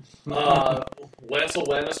 Lancel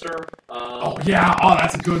Lannister.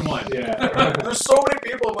 That's a good one. Yeah. There's so many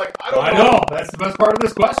people. I'm like, I don't know. I know. That's the best part of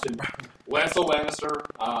this question. Lancel Lannister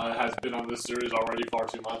has been on this series already far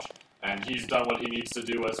too much, and he's done what he needs to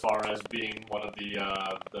do as far as being one of the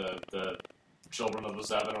children of the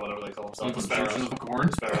Seven, or whatever they call themselves, the Sparrows. Children of the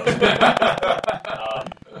Corn. Sparrows.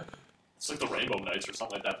 It's like the Rainbow Knights or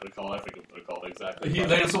something like that. They're called. I forget what they're called exactly.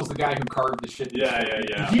 Lance was the guy who carved the shit.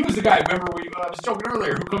 Yeah. He was the guy. Remember, I was joking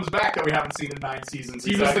earlier. Who comes back that we haven't seen in 9 seasons?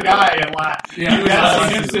 He was the guy in he was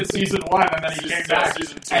seen him since season 1, and then he came back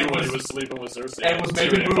season 2 when he was sleeping with Cersei and was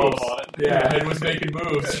making moves. And was making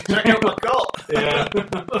moves. Check out the cult. Yeah.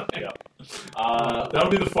 That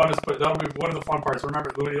would be the funnest. That would be one of the fun parts.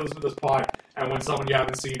 Remember, when you listen to this pod, and when someone you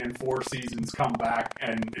haven't seen in 4 seasons come back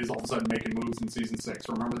and is all of a sudden making moves in season 6.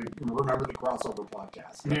 Remember the crossover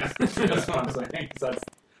podcast. That's what I'm saying. That's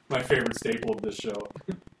my favorite staple of this show.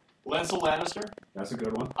 Lancel Lannister. That's a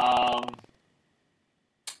good one.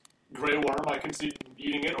 Grey Worm, I can see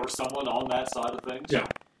eating it, or someone on that side of things. Yeah.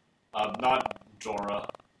 Not Jorah.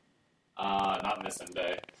 Not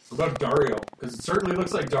Missandei. What about Dario? Because it certainly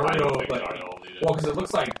looks like Dario. I don't think Dario will eat it. Well, because it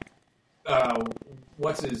looks like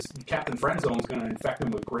what's his Captain Friendzone's going to infect him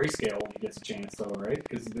with grayscale when he gets a chance, though, right?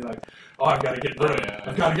 Because they're like, I've got to get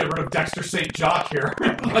rid of Dexter St. Jock here.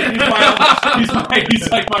 Like he's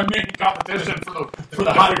like my main competition for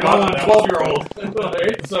the hot 12-year-old.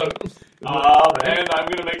 Right? So. And I'm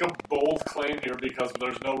going to make a bold claim here because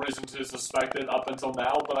there's no reason to suspect it up until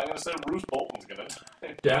now, but I'm going to say Roose Bolton's going to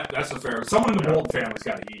die. Yeah, that's a fair. Someone in the Bolton family's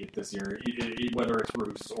got to eat it this year, whether it's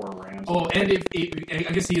Roose or Rams. Oh, and if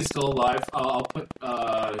I guess he is still alive, I'll put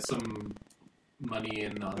some money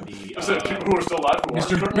in on the people who are still alive.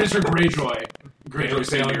 Mr. Greyjoy. Greyjoy.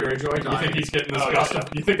 You think he's getting this Gustaf?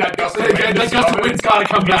 You think that Gustaf Wind's got to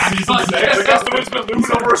come back? Gustaf Wind's been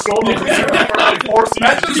looming over his shoulder for like 4 seasons.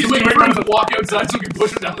 That's just he's waiting for him to walk outside so he can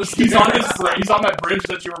push him down the stairs. He's on that bridge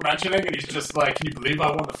that you were mentioning, and he's just like, can you believe I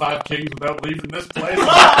won the 5 Kings without leaving this place? As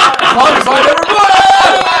long as I never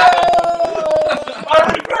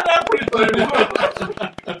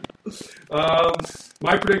won!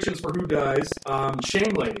 My predictions for who dies.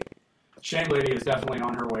 Shame Lady. Shame Lady is definitely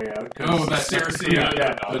on her way out. That's Cersei.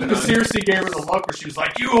 Because Cersei gave her the look where she was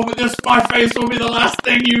like, my face will be the last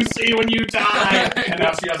thing you see when you die. And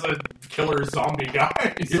now she has a killer zombie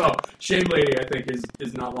guy. So Shame Lady, I think,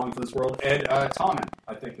 is not long for this world. And Tommen,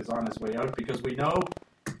 I think, is on his way out because we know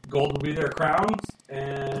gold will be their crowns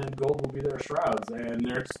and gold will be their shrouds. And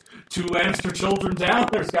there's 2 Lannister children down.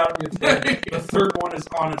 There's got to be a third. The third one is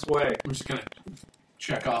on its way. We're just going to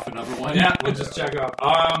check off another one. Yeah, we'll just check off.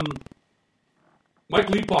 Mike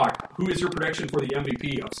Leapock, who is your prediction for the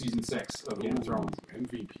MVP of Season 6 of Game of Thrones?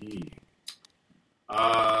 MVP.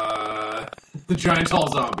 The giant tall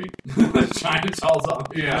zombie. The giant tall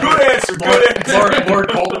zombie. Yeah. Good answer. Lord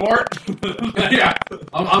Voldemort. Yeah.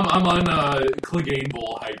 I'm on Clegane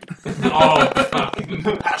Bowl hype.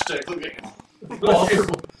 Hashtag Clegane.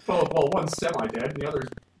 Well, one's semi-dead, and the other's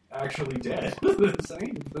actually dead. The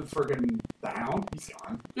friggin' the Hound, he's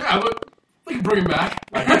gone. Yeah, but we can bring him back.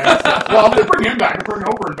 Well, if they bring him back, I bring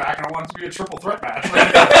Oberyn back, and I want it to be a triple threat match.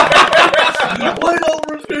 Play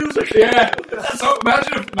Oberyn's music. Yeah. So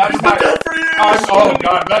imagine if imagine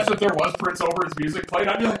if there was Prince Oberyn's music played.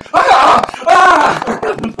 I'd be like,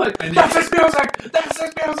 that's his music. That's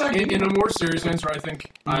his music. In a more serious answer, I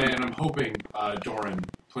think, and I'm hoping Doran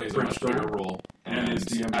plays a much bigger role and is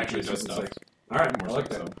the MVP actually does stuff. All right, I like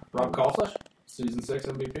that. Rob Caulfish, Season 6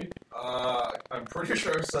 MVP. I'm pretty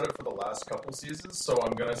sure I've said it for the last couple seasons, so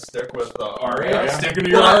I'm gonna stick with Arya. Sticking to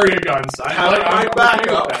your Arya guns. My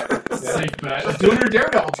backup. Safe bet. Doing your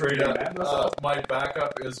Daredevil training, man. My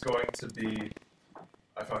backup is going to be.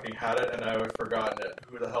 I fucking had it and I've forgotten it.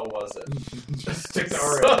 Who the hell was it? Just stick to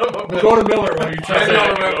Arya. Go to Miller when you try to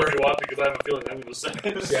remember if you want because I have a feeling I'm going to say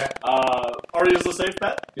it. Yeah. Arya's the safe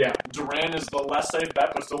bet. Yeah. Duran is the less safe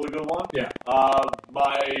bet, but still a good one. Yeah.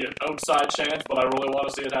 My outside chance, but I really want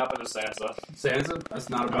to see it happen, is Sansa. Sansa? That's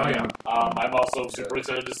not a bad one. I'm also super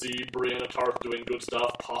excited to see Brienne of Tarth doing good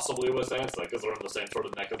stuff, possibly with Sansa, because they're in the same sort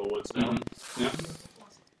of neck of the woods now.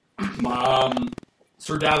 Mm-hmm. Yeah.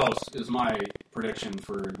 Sir Davos is my prediction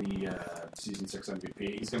for the Season 6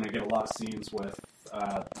 MVP. He's going to get a lot of scenes with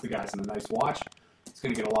the guys in the Night's Watch. He's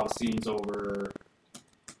going to get a lot of scenes over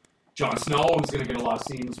Jon Snow. He's going to get a lot of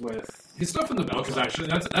scenes with... His stuff in the book is actually...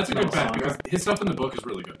 That's a good bet, because his stuff in the book is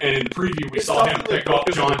really good. And in the preview, we saw him pick up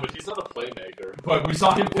Jon... But he's not a playmaker. But we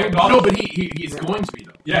saw him pick up... No, but he's going to be,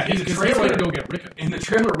 though. Yeah, he's going to go get Rickon. In the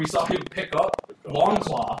trailer, we saw him pick up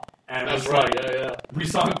Longclaw. And that's right, yeah. We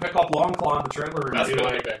saw him pick up Longclaw in the trailer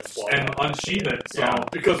and unsheath it. So. Yeah,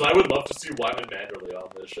 because I would love to see Wyman Manderley on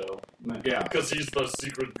this show. Yeah. Because he's the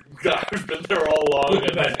secret guy who's been there all along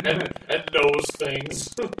and knows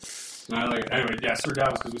things. Anyway, yeah, Sir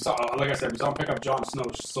Davos, because we saw, like I said, we saw him pick up Jon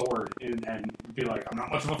Snow's sword and be like, I'm not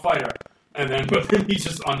much of a fighter, But then he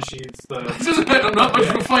just unsheathes the... I'm not much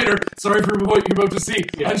of a fighter. Sorry for what you're about to see.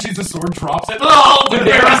 Yeah. Unsheathes the sword, drops it. Oh,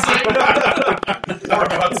 embarrassing! Or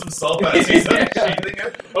cuts himself as he's unsheathing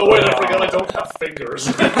it. Oh, wait, I forgot I don't have fingers.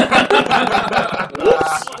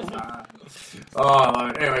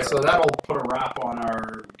 Anyway, so that'll put a wrap on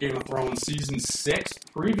our Game of Thrones Season 6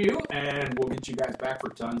 preview, and we'll get you guys back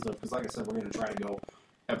for tons of, because like I said, we're going to try to go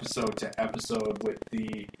episode to episode with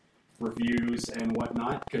the reviews and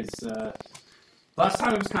whatnot, because last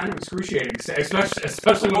time it was kind of excruciating,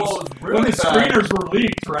 especially when the screeners were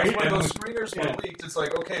leaked, right? When those screeners were leaked, it's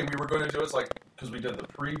like, okay, we were going to do it, because we did the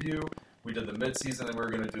preview, we did the mid-season, and we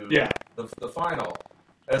were going to do the final.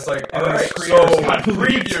 It's like, all right, so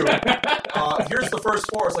preview. Here's the first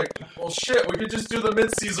 4. It's like, well, shit, we could just do the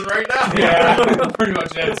mid-season right now. Yeah, pretty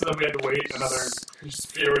much it. So then we had to wait another...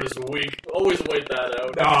 Spirit is weak. Always wait that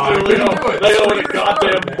out. No, they don't wait a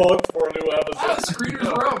goddamn month for a new episode. The screeners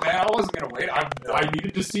were out, man. I wasn't going to wait. I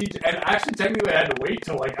needed to see... And actually, technically, I had to wait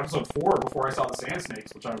till, episode 4 before I saw the Sand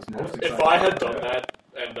Snakes, which I was most excited If I had done that,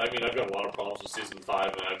 and I mean, I've got a lot of problems with Season 5,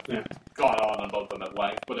 and I've gone on about them at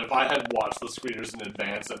length, but if I had watched the screeners in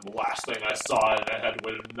advance, and the last thing I saw, and I had to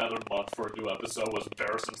wait another month for a new episode, was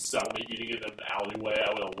Barris and Selmy eating it in an alleyway,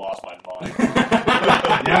 I would have lost my mind.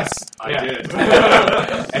 Yes, I did.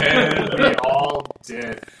 And we all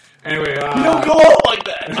did. Anyway, you don't go out like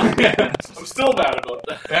that. I'm still mad about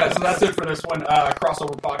that. Yeah, so that's it for this one.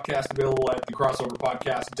 Crossover Podcast available at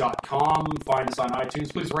thecrossoverpodcast.com. Find us on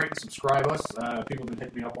iTunes. Please rate and subscribe us. People can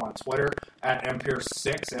hit me up on Twitter at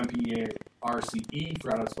Mpearce6, M-P-E-A-R-C-E.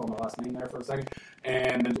 Forgot how to spell my last name there for a second.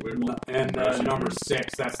 And number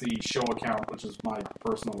 6. That's the show account, which is my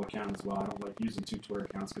personal account as well. I don't like using 2 Twitter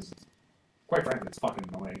accounts because it's... Quite frankly, it's fucking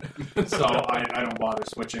annoying. So I don't bother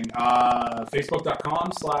switching.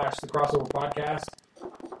 Facebook.com/The Crossover Podcast.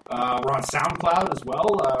 We're on SoundCloud as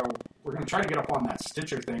well. We're going to try to get up on that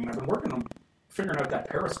Stitcher thing. And I've been working on figuring out that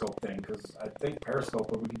Periscope thing, because I think Periscope,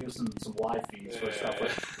 but we can do some live feeds for stuff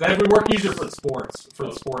like that. We work easier for the sports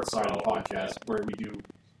side of the podcast, where we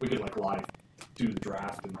could live do the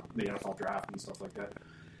draft and the NFL draft and stuff like that.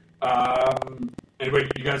 Anyway,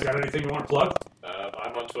 you guys got anything you want to plug?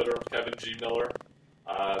 I'm on Twitter, Kevin G. Miller.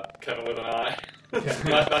 Kevin with an I.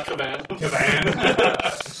 not Kevin.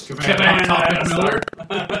 Kevin Miller.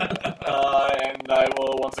 And I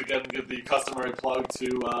will once again give the customary plug to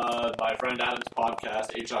my friend Adam's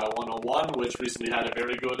podcast, HI 101, which recently had a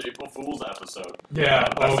very good April Fool's episode. Yeah,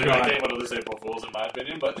 Best thing that came out of this April Fool's, in my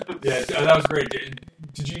opinion. But yeah, that was great. Did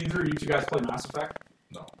either of you two guys play Mass Effect?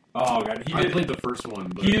 No. Oh god, I played the first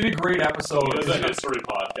one. But... He did a great episode. It was a history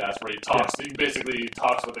podcast where he talks. He basically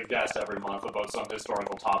talks with a guest every month about some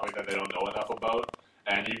historical topic that they don't know enough about.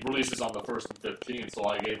 And he releases on the 1st and 15th. So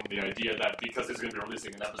I gave him the idea that because he's going to be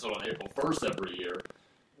releasing an episode on April 1st every year,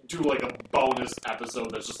 do like a bonus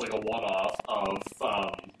episode that's just like a one-off of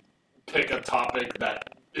pick a topic that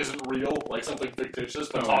isn't real, like something fictitious,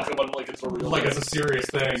 but talk about it like it's a real like thing. It's a serious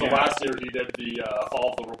thing. So last year he did the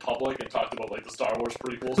Fall of the Republic and talked about like the Star Wars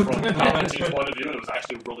prequels from Palpatine's point of view, and it was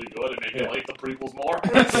actually really good. It made me like the prequels more.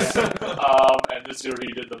 And this year he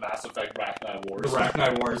did the Mass Effect Rachni Wars. The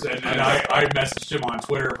Rachni Wars, and I messaged him on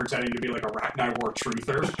Twitter pretending to be like a Rachni War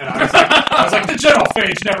truther, and I was like, the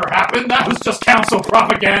genophage never happened. That was just council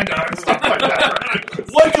propaganda and stuff like that. Right?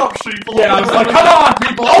 Wake up, people! Yeah, I was like, come on,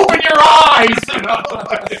 people, open your eyes! You know?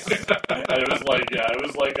 And it was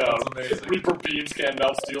like Reaper beams can't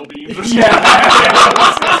melt steel beams or something.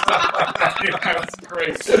 That was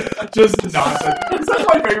great. Just nonsense. That's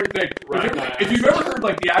my favorite thing. If you've ever heard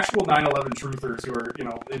like the actual 9/11 truthers who are,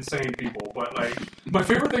 insane people, but like my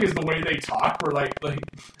favorite thing is the way they talk, where like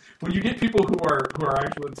when you get people who are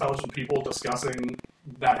actual intelligent people discussing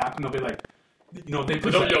that happened, they'll be like, they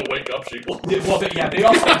present, wake up, people. They also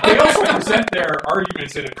present their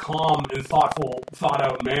arguments in a calm and thought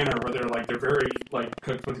out manner, where they're very put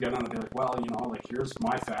together, and they're like, well, here's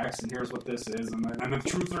my facts, and here's what this is, and then the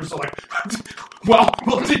truthers are like, well,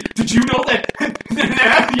 did you know that?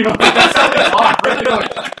 That's how they talk, right?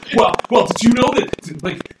 Well, did you know that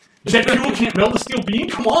jet fuel can't melt a steel beam?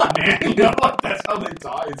 Come on, man. That's how they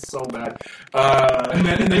die. It's so bad. And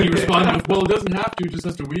then you respond with, well, it doesn't have to. It just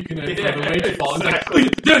has to weaken it for the weight to fall. Exactly.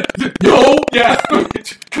 No. Yeah.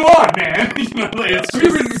 Come on, man. Have you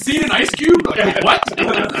ever seen an ice cube? What?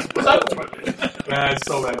 It's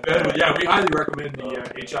so bad. Yeah, we highly recommend the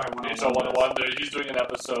HI101. He's doing an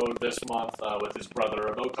episode this month with his brother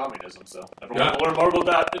about communism, so everyone will learn more about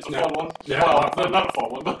that. It's a fun one. Yeah, well, not a fun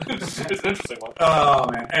one, but it's an interesting one. Oh,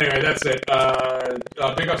 man. Anyway, that's it.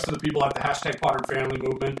 Big ups to the people at the #Modern Family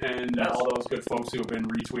Movement and all those good folks who have been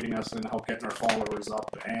retweeting us and help getting our followers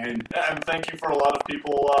up. And thank you for a lot of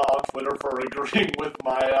people on Twitter for agreeing with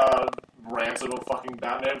my rants about fucking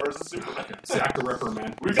Batman versus Superman. Zach the Ripper,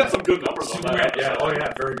 man. We've got some good numbers on that. Yeah,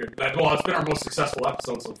 very good. Well, it's been our most successful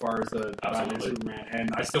episode so far, is the Batman Superman,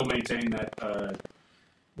 and I still maintain that.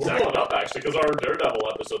 We're blowing up, actually, because our Daredevil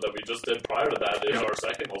episode that we just did prior to that is our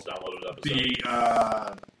second most downloaded episode.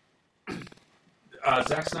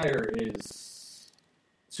 Zack Snyder is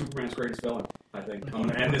Superman's greatest villain, I think. I'm going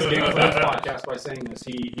to end this Game of Thrones podcast by saying this.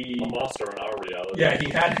 He a monster in our reality. Yeah, he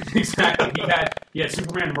had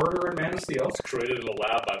Superman murder in Man of Steel. It's created in a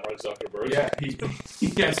lab by Mark Zuckerberg. Yeah, he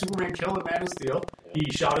had Superman kill in Man of Steel. He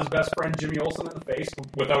shot his best friend Jimmy Olsen in the face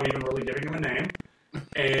without even really giving him a name,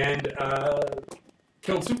 and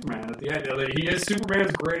killed Superman at the end. He is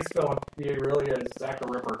Superman's greatest villain. He really is. Zack the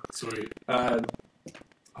Ripper. Sweet.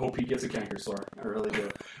 Hope he gets a canker sore. I really do.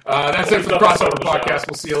 That's it for the Crossover Podcast.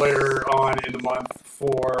 We'll see you later on in the month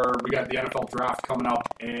we got the NFL Draft coming up,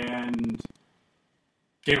 and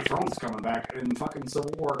Game of Thrones is coming back, and fucking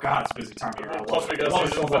Civil War. God, it's a busy time of year. Plus we got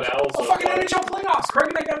season finales. Fucking NHL playoffs.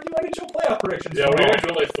 Craig and I got to do NHL playoff predictions. Yeah, we're going to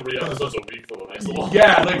do like 3 episodes a week for the next little while.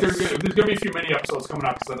 Yeah, like there's going to be a few mini episodes coming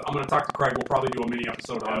up, because I'm going to talk to Craig. We'll probably do a mini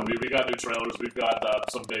episode on we got new trailers. We've got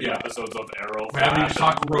some big episodes of Arrow. We haven't even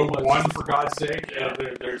talked Rogue One, for God's sake. Yeah.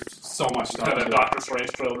 There's so much stuff. Got a Doctor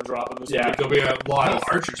Strange trailer dropping this week. There'll be a lot of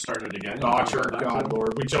Archer started again. Archer, God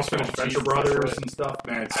Lord. We just finished Venture Brothers and stuff.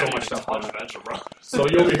 Man, it's so much stuff on Venture Brothers. So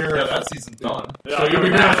you'll be hearing that season's done. Yeah, so you'll be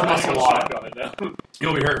hearing from us a lot.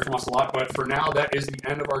 You'll be hearing from us a lot. But for now, that is the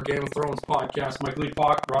end of our Game of Thrones podcast. Mike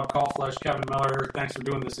Leapock, Rob Kauflesh, Kevin Miller. Thanks for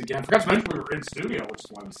doing this again. Forgot to mention we were in studio, which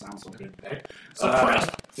is why we sound so good today.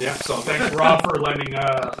 Yeah. So thanks, Rob, for lending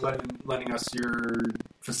us your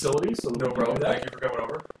facility. So no problem. Thank you for coming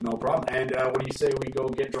over. No problem. And what do you say we go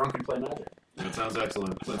get drunk and play Magic? That sounds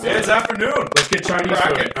excellent. It's afternoon. Let's get Chinese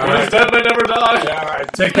food. Dead may never die. Yeah, all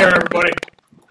right. Take care, everybody.